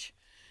 I wish.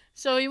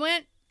 So he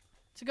went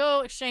to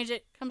go exchange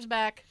it, comes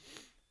back.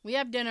 We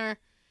have dinner,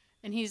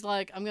 and he's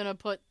like, I'm going to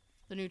put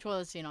the new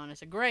toilet seat on. I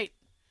said, great.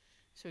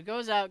 So he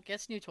goes out,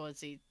 gets a new toilet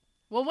seat.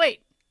 Well,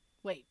 wait.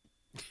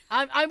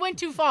 I went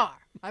too far.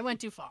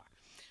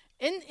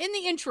 In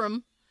the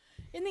interim,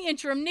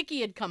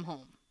 Nikki had come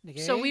home.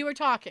 So we were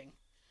talking,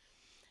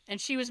 and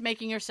she was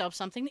making herself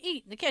something to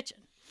eat in the kitchen.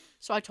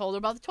 So I told her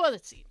about the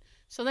toilet seat.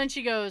 So then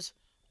she goes,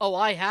 "Oh,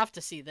 I have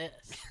to see this."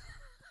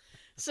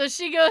 So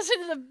she goes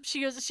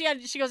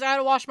I had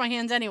to wash my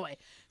hands anyway.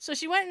 So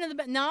she went into the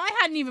bed. Now I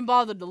hadn't even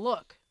bothered to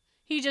look.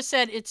 He just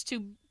said it's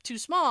too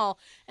small,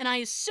 and I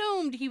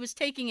assumed he was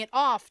taking it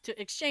off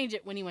to exchange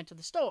it when he went to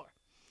the store.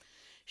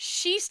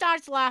 She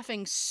starts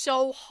laughing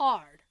so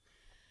hard.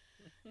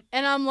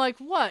 And I'm like,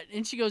 what?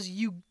 And she goes,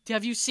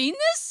 have you seen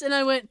this? And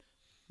I went,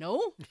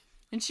 no.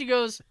 And she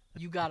goes,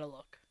 you gotta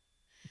look.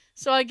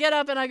 So I get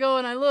up and I go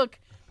and I look.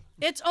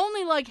 It's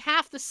only like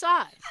half the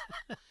size.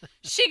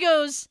 She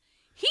goes,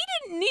 he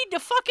didn't need to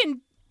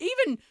fucking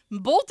even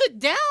bolt it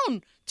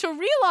down to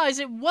realize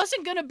it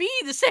wasn't gonna be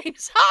the same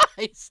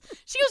size.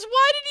 She goes,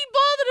 why did he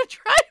bother to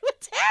try to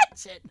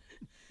attach it?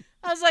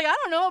 I was like, I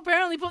don't know.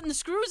 Apparently putting the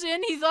screws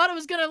in, he thought it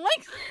was gonna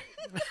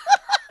lengthen.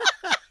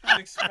 It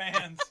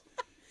expands.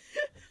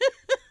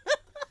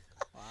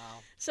 Wow.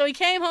 So he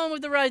came home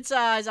with the right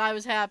size. I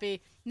was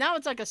happy. Now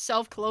it's like a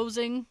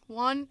self-closing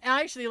one. And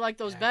I actually like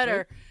those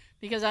better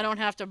because I don't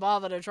have to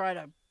bother to try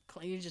to.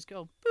 You just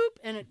go boop,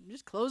 and it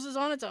just closes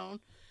on its own.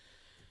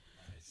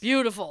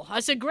 Beautiful. I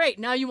said, great.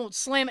 Now you won't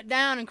slam it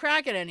down and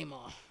crack it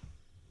anymore.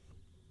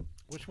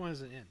 Which one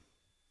is it in?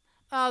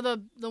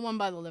 The one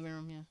by the living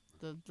room. Yeah,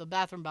 the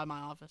bathroom by my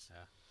office.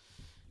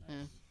 Yeah.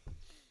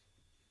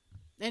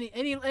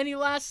 Any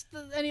last?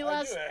 I do,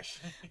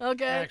 actually.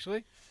 Okay.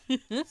 Actually,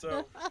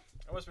 So,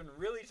 I must have been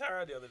really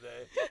tired the other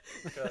day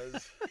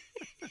because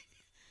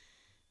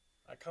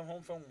I come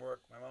home from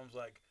work. My mom's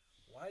like,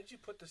 why did you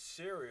put the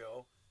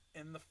cereal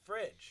in the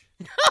fridge?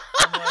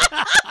 I'm like,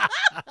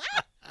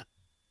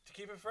 to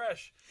keep it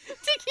fresh. To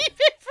keep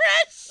it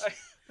fresh.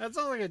 that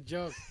sounds like a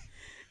joke.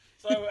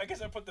 So I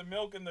guess I put the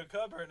milk in the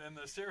cupboard and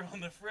the cereal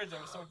in the fridge.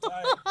 I was so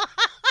tired. I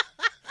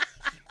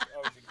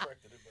obviously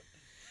corrected it, but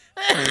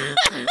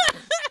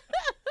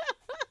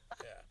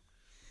yeah.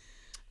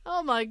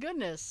 Oh my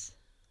goodness.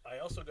 I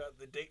also got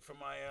the date for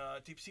my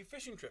deep sea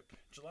fishing trip,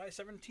 July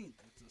 17th.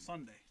 It's a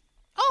Sunday.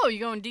 Oh, you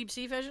going deep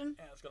sea fishing?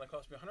 Yeah, it's gonna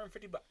cost me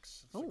 $150.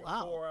 It's Oh, like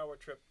wow. a 4-hour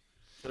trip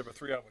instead of a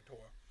 3-hour tour.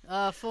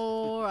 A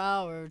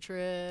 4-hour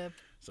trip.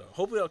 So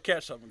hopefully I'll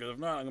catch something, because if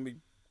not, I'm gonna be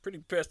pretty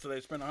pissed that I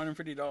spent $150 and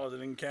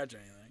didn't catch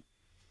anything.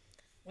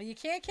 Well, you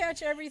can't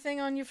catch everything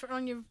on your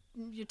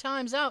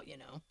times out, you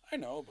know. I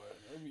know, but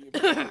it'd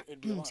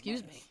be a lot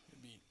Excuse nice. me.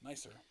 It'd be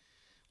nicer.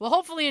 Well,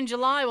 hopefully in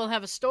July we'll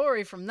have a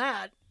story from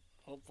that.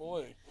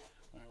 Hopefully.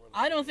 All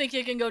right, I don't think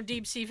you can go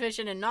deep sea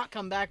fishing and not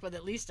come back with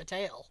at least a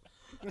tail.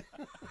 And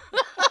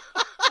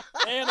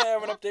I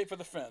have an update for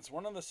the fence.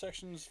 One of the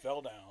sections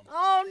fell down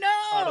Oh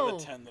no! out of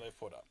the 10 that I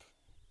put up.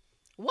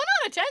 1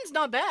 out of 10's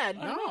not bad.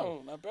 I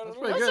know, not bad That's at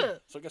all. pretty Was good.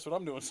 it? So guess what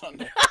I'm doing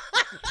Sunday?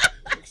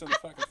 Fixing the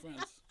fucking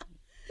fence.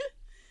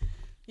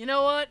 You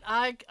know what?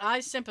 I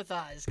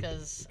sympathize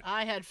because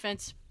I had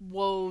fence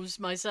woes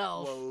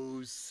myself.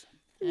 Woes.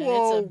 And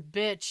Whoa. it's a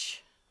bitch.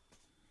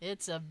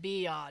 It's a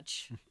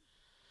biatch.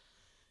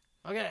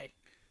 Okay.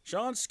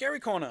 Sean's Scary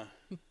Corner.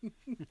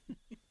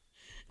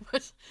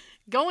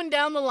 Going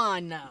down the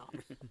line now.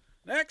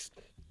 Next.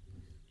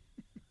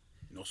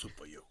 No soup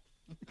for you.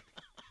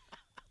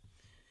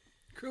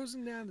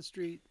 Cruising down the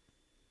street.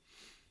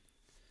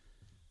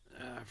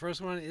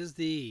 First one is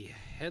the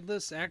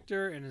headless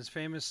actor and his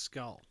famous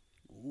skull.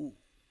 Ooh.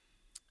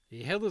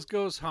 The headless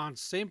ghost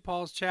haunts St.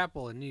 Paul's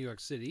Chapel in New York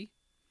City,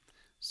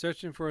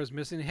 searching for his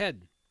missing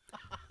head.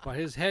 But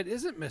his head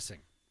isn't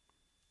missing.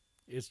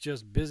 It's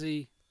just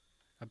busy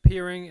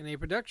appearing in a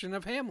production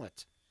of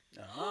Hamlet.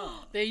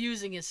 Ah. They're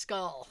using his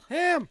skull.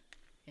 Ham!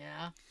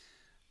 Yeah.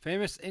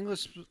 Famous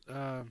English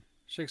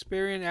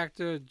Shakespearean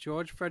actor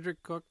George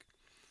Frederick Cook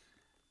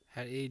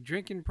had a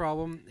drinking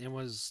problem and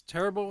was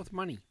terrible with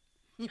money.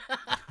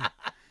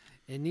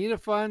 In need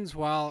of funds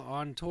while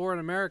on tour in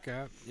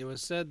America, it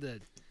was said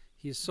that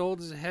he sold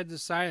his head to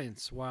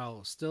science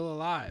while still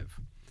alive.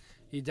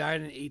 He died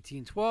in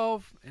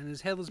 1812, and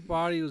his headless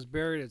body was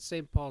buried at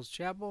St. Paul's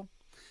Chapel,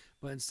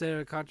 but instead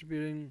of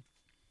contributing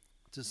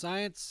to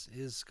science,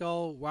 his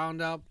skull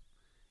wound up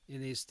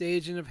in a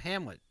staging of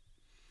Hamlet,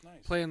 Nice.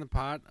 playing the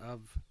part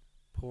of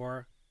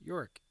poor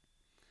Yorick.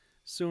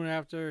 Soon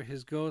after,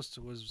 his ghost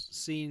was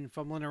seen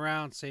fumbling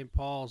around St.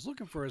 Paul's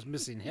looking for his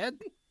missing head,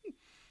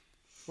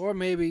 or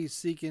maybe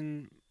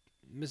seeking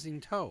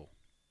missing toe.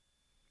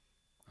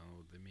 I don't know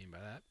what they mean by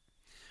that.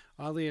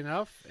 Oddly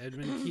enough,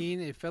 Edmund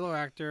Keane, a fellow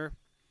actor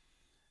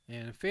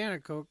and a fan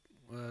of Cook,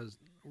 was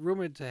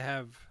rumored to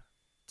have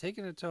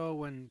taken a toe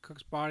when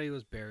Cook's body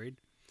was buried.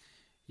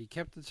 He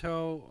kept the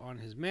toe on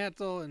his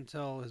mantle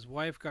until his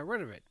wife got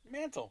rid of it.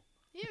 Mantle.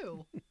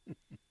 Ew.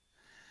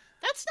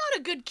 That's not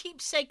a good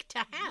keepsake to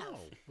have. No.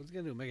 What's he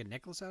going to do, make a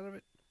necklace out of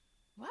it?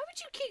 Why would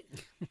you keep...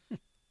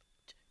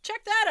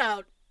 Check that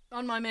out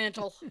on my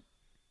mantle.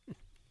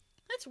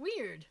 That's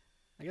weird.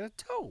 I got a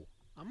toe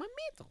on my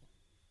mantle.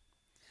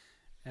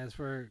 As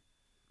for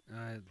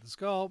the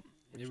skull,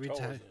 it Which toe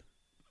retired. is it?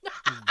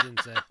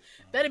 Didn't say.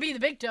 Better be the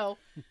big toe.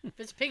 If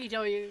it's a piggy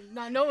toe,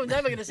 no one's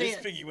ever gonna see This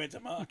it. piggy went to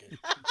market.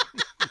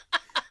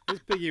 This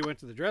piggy went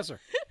to the dresser.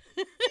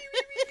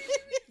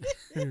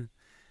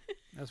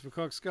 As for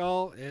Cook's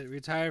skull, it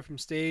retired from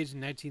stage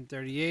in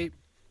 1938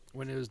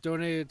 when it was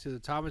donated to the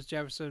Thomas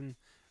Jefferson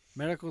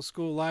Medical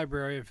School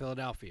Library in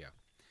Philadelphia.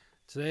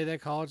 Today,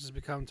 that college has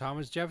become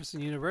Thomas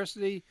Jefferson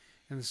University,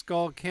 and the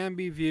skull can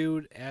be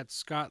viewed at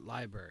Scott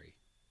Library.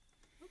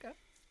 Okay.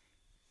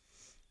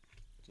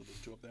 So there's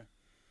two up there.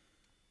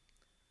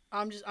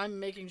 I'm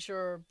making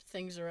sure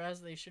things are as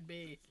they should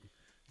be.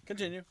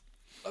 Continue.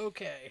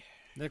 Okay.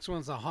 Next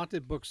one's a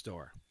haunted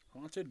bookstore.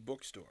 Haunted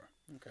bookstore.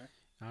 Okay.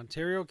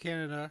 Ontario,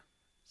 Canada,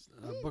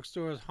 a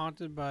bookstore is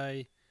haunted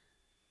by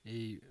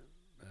a.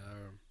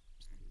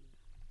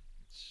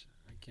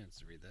 I can't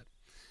read that.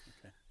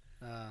 Okay.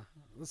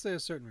 Let's say a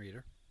certain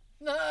reader.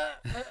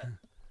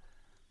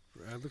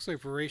 Looks like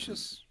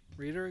voracious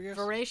reader, I guess.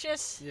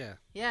 Voracious? Yeah.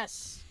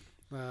 Yes.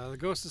 The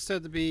ghost is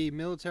said to be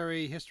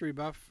military history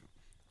buff,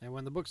 and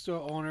when the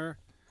bookstore owner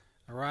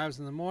arrives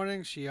in the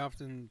morning, she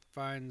often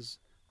finds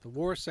the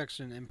war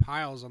section in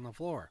piles on the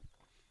floor.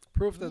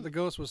 Proof that the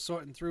ghost was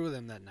sorting through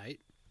them that night.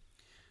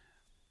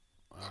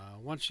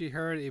 Once she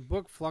heard a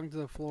book flung to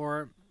the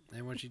floor,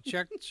 and when she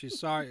checked, she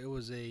saw it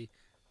was a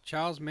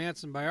Charles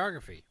Manson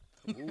biography.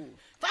 Ooh.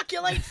 Fuck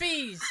your late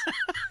fees.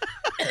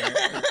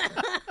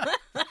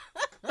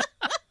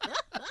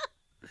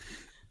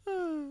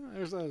 I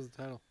wish that was the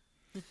title.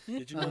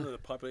 Did you know that the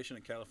population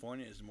of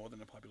California is more than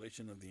the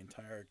population of the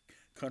entire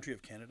country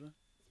of Canada?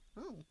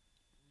 Oh,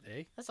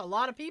 Eh? that's a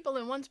lot of people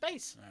in one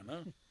space. I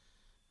know.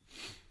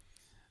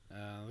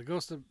 The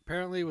ghost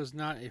apparently was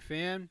not a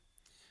fan,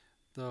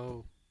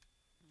 though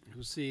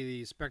who see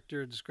the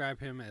specter describe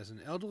him as an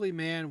elderly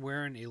man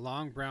wearing a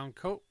long brown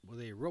coat with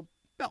a rope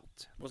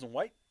belt. Wasn't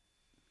white?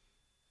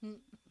 Brown.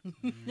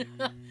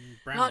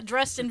 Not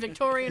dressed in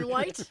Victorian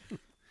white.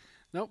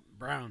 Nope,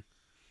 brown.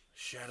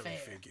 Shadowy Fair.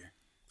 figure.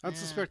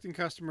 Unsuspecting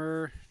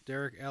customer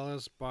Derek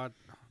Ellis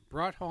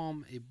brought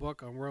home a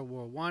book on World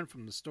War I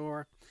from the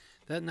store.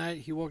 That night,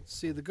 he woke to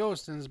see the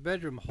ghost in his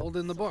bedroom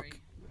holding the book.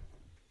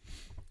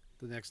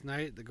 The next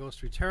night, the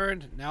ghost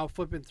returned, now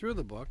flipping through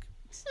the book.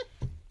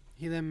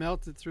 He then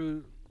melted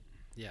through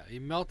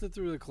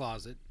the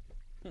closet,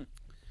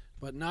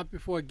 but not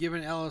before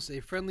giving Ellis a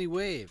friendly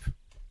wave.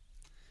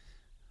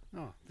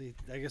 Oh,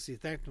 I guess he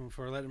thanked him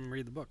for letting him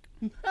read the book.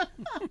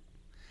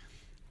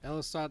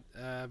 Ellis sought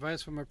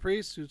advice from a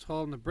priest who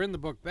told him to bring the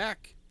book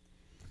back.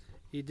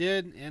 He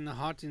did, and the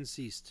haunting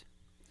ceased.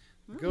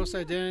 The ghost's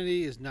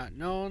identity is not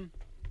known,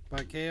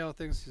 but K.O.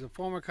 thinks he's a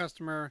former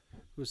customer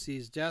who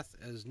sees death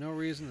as no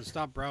reason to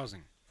stop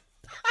browsing.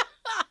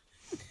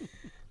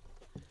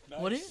 Nice.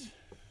 What is?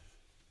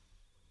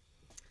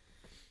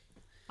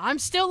 I'm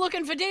still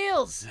looking for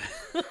deals.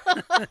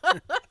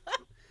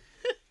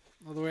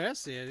 Well, the way I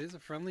see it, he's a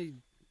friendly...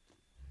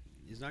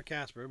 He's not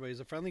Casper, but he's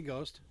a friendly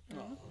ghost.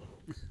 Oh.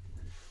 And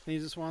he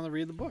just wanted to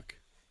read the book.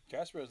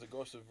 Casper is the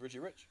ghost of Richie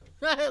Rich.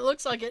 It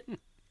looks like it.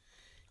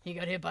 He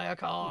got hit by a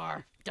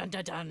car. Dun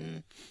dun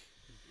dun.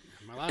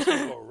 My last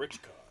one, Oh, rich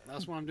car.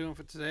 last one I'm doing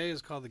for today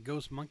is called The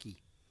Ghost Monkey.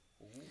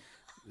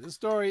 This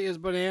story is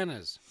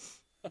bananas.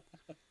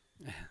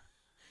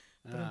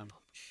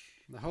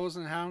 The Hose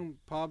and Hound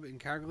pub in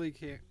Calgary,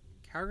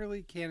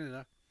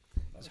 Canada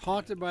is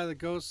haunted by the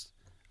ghost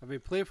of a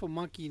playful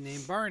monkey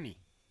named Barney.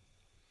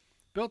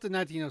 Built in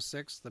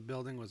 1906, the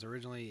building was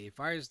originally a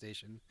fire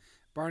station.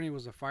 Barney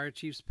was a fire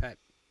chief's pet.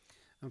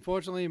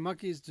 Unfortunately,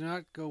 monkeys do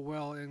not go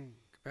well in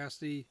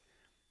capacity,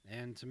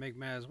 and to make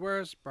matters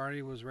worse,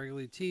 Barney was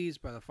regularly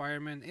teased by the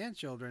firemen and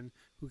children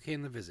who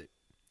came to visit.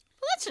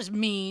 Well, that's just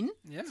mean.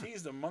 Yeah.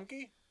 Tease the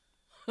monkey?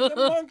 The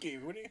monkey.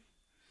 What do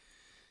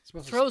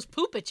you... Throws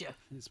poop at you.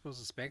 He's supposed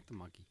to spank the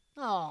monkey.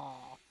 Oh.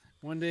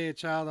 One day, a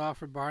child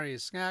offered Barney a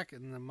snack,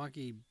 and the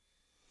monkey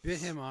bit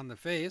him on the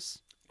face.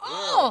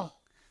 Oh.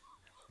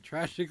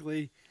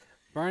 Tragically,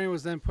 Barney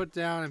was then put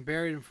down and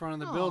buried in front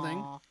of the building.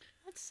 Aw,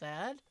 that's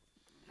sad.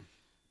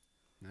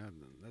 No,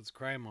 that's a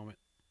crying moment.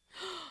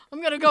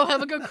 I'm gonna go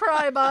have a good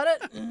cry about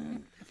it.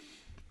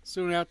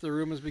 Soon after,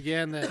 rumors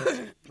began that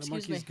the Excuse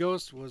monkey's me.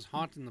 ghost was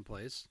haunting the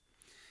place.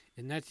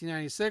 In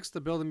 1996,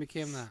 the building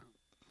became the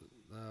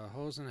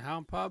Hose and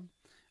Hound pub.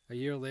 A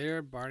year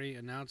later, Barney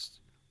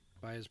announced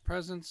by his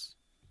presence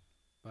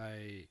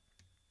by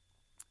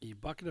a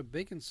bucket of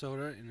baking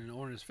soda in an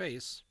owner's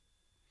face.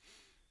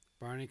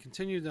 Barney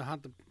continued to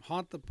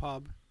haunt the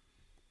pub,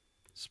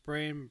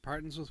 spraying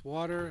partons with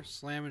water,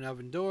 slamming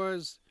oven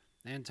doors,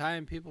 and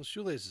tying people's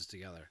shoelaces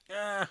together,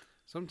 Ah,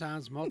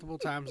 sometimes multiple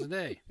times a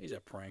day. he's a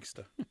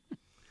prankster.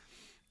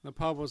 The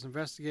pub was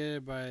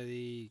investigated by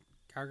the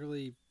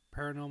Calgary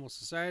Paranormal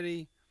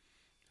Society,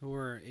 who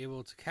were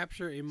able to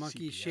capture a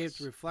monkey-shaped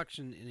CPS.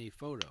 reflection in a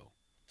photo.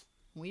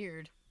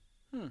 Weird.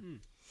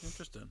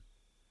 Interesting.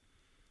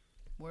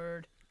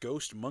 Word.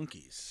 Ghost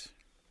monkeys.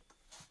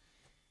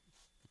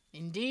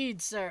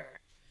 Indeed, sir.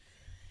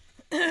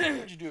 What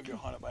would you do if you're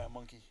haunted by a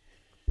monkey?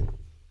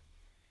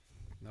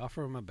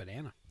 Offer him a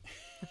banana.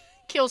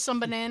 Kill some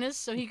bananas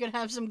so he could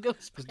have some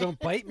ghost. Just don't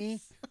bite me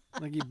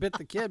like you bit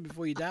the kid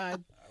before you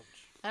died.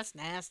 That's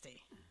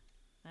nasty.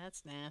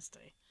 That's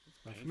nasty.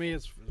 But for me,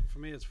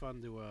 it's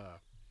fun to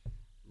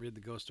read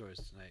the ghost stories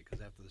tonight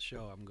because after the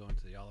show, I'm going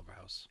to the Oliver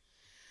House.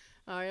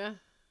 Oh yeah.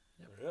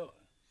 Really?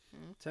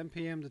 10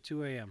 p.m. to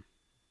 2 a.m.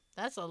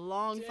 That's a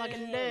long fucking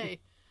Damn. day.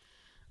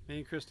 Me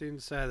and Christine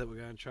decided that we're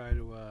going to try to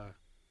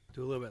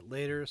do a little bit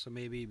later, so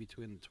maybe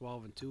between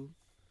 12 and 2,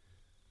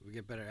 we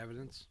get better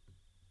evidence.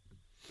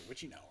 The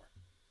witching hour.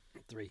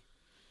 3.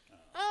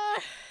 I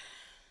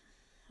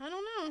don't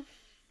know.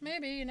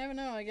 Maybe. You never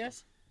know, I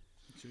guess.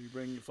 So you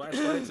bring your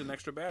flashlights and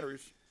extra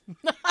batteries.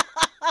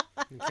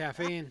 And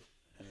caffeine.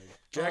 And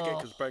a jacket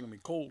because it's probably going to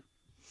be cold.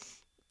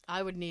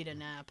 I would need a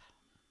nap.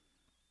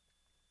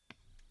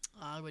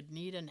 I would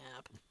need a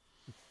nap.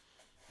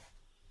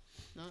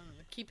 No,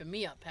 keeping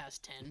me up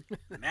past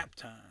 10. Nap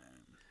time.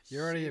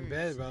 You're already in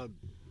bed Seriously. about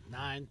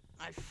 9.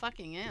 I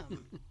fucking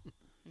am.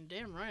 You're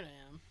damn right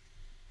I am.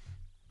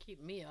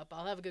 Keep me up.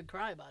 I'll have a good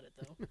cry about it,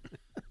 though.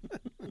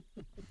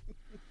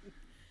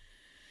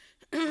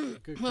 A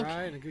good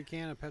cry and a good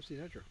can of Pepsi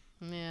Nitro.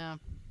 Yeah.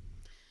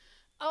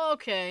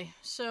 Okay,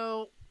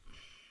 so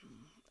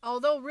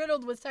although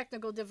riddled with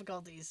technical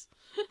difficulties,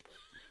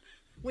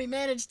 We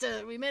managed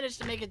to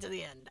make it to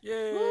the end.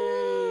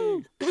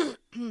 Yay!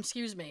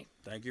 Excuse me.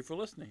 Thank you for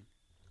listening.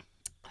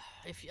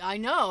 If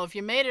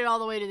you made it all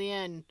the way to the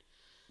end,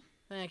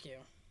 thank you.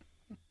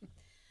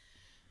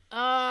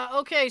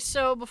 Okay,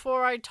 so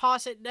before I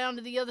toss it down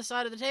to the other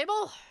side of the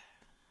table,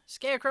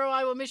 Scarecrow,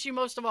 I will miss you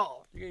most of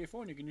all. You got your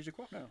phone. You can use your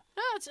quote now.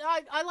 No,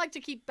 I like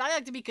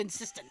to be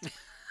consistent.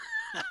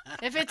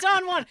 If it's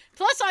on one,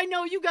 plus I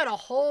know you got a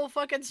whole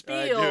fucking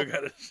spiel. I do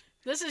got it.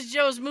 This is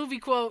Joe's movie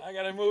quote. I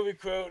got a movie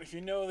quote. If you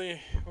know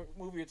what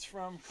movie it's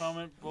from,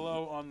 comment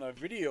below on the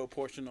video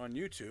portion on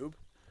YouTube,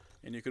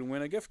 and you can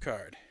win a gift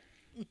card.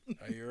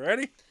 Are you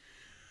ready?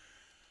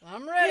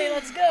 I'm ready.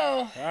 Let's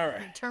go. All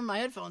right. Turn my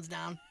headphones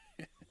down.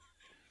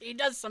 He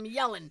does some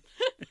yelling.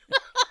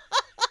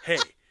 Hey,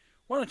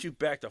 why don't you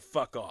back the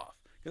fuck off?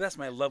 Because that's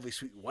my lovely,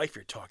 sweet wife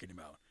you're talking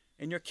about.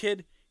 And your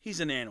kid, he's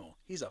an animal.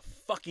 He's a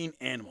fucking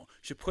animal.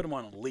 You should put him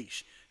on a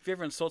leash. If he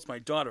ever insults my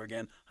daughter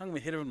again, I'm going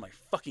to hit him with my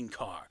fucking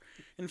car.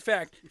 In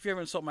fact, if you ever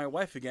insult my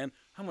wife again,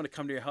 I'm going to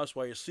come to your house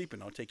while you're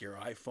sleeping. I'll take your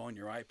iPhone,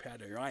 your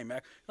iPad, or your iMac,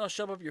 and I'll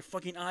shove up your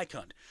fucking eye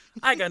cunt.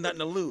 I got nothing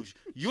to lose.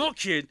 Your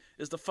kid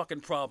is the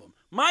fucking problem.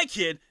 My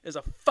kid is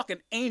a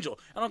fucking angel.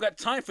 I don't got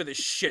time for this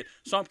shit,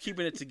 so I'm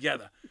keeping it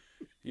together.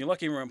 You're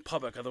lucky we're in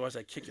public, otherwise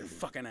I'd kick your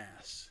fucking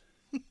ass.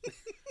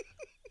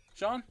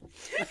 Sean?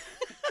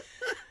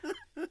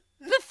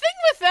 The thing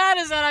with that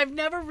is that I've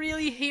never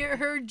really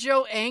heard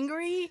Joe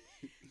angry.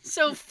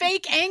 So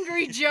fake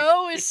angry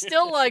Joe is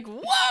still like,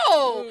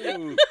 whoa! Ooh.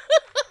 You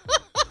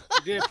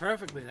did it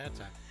perfectly that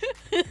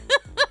time.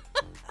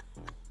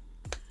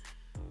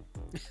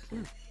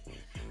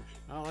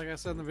 Well, like I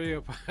said in the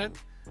video part,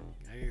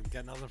 I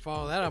got nothing to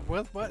follow that up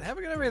with, but have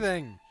a good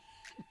everything.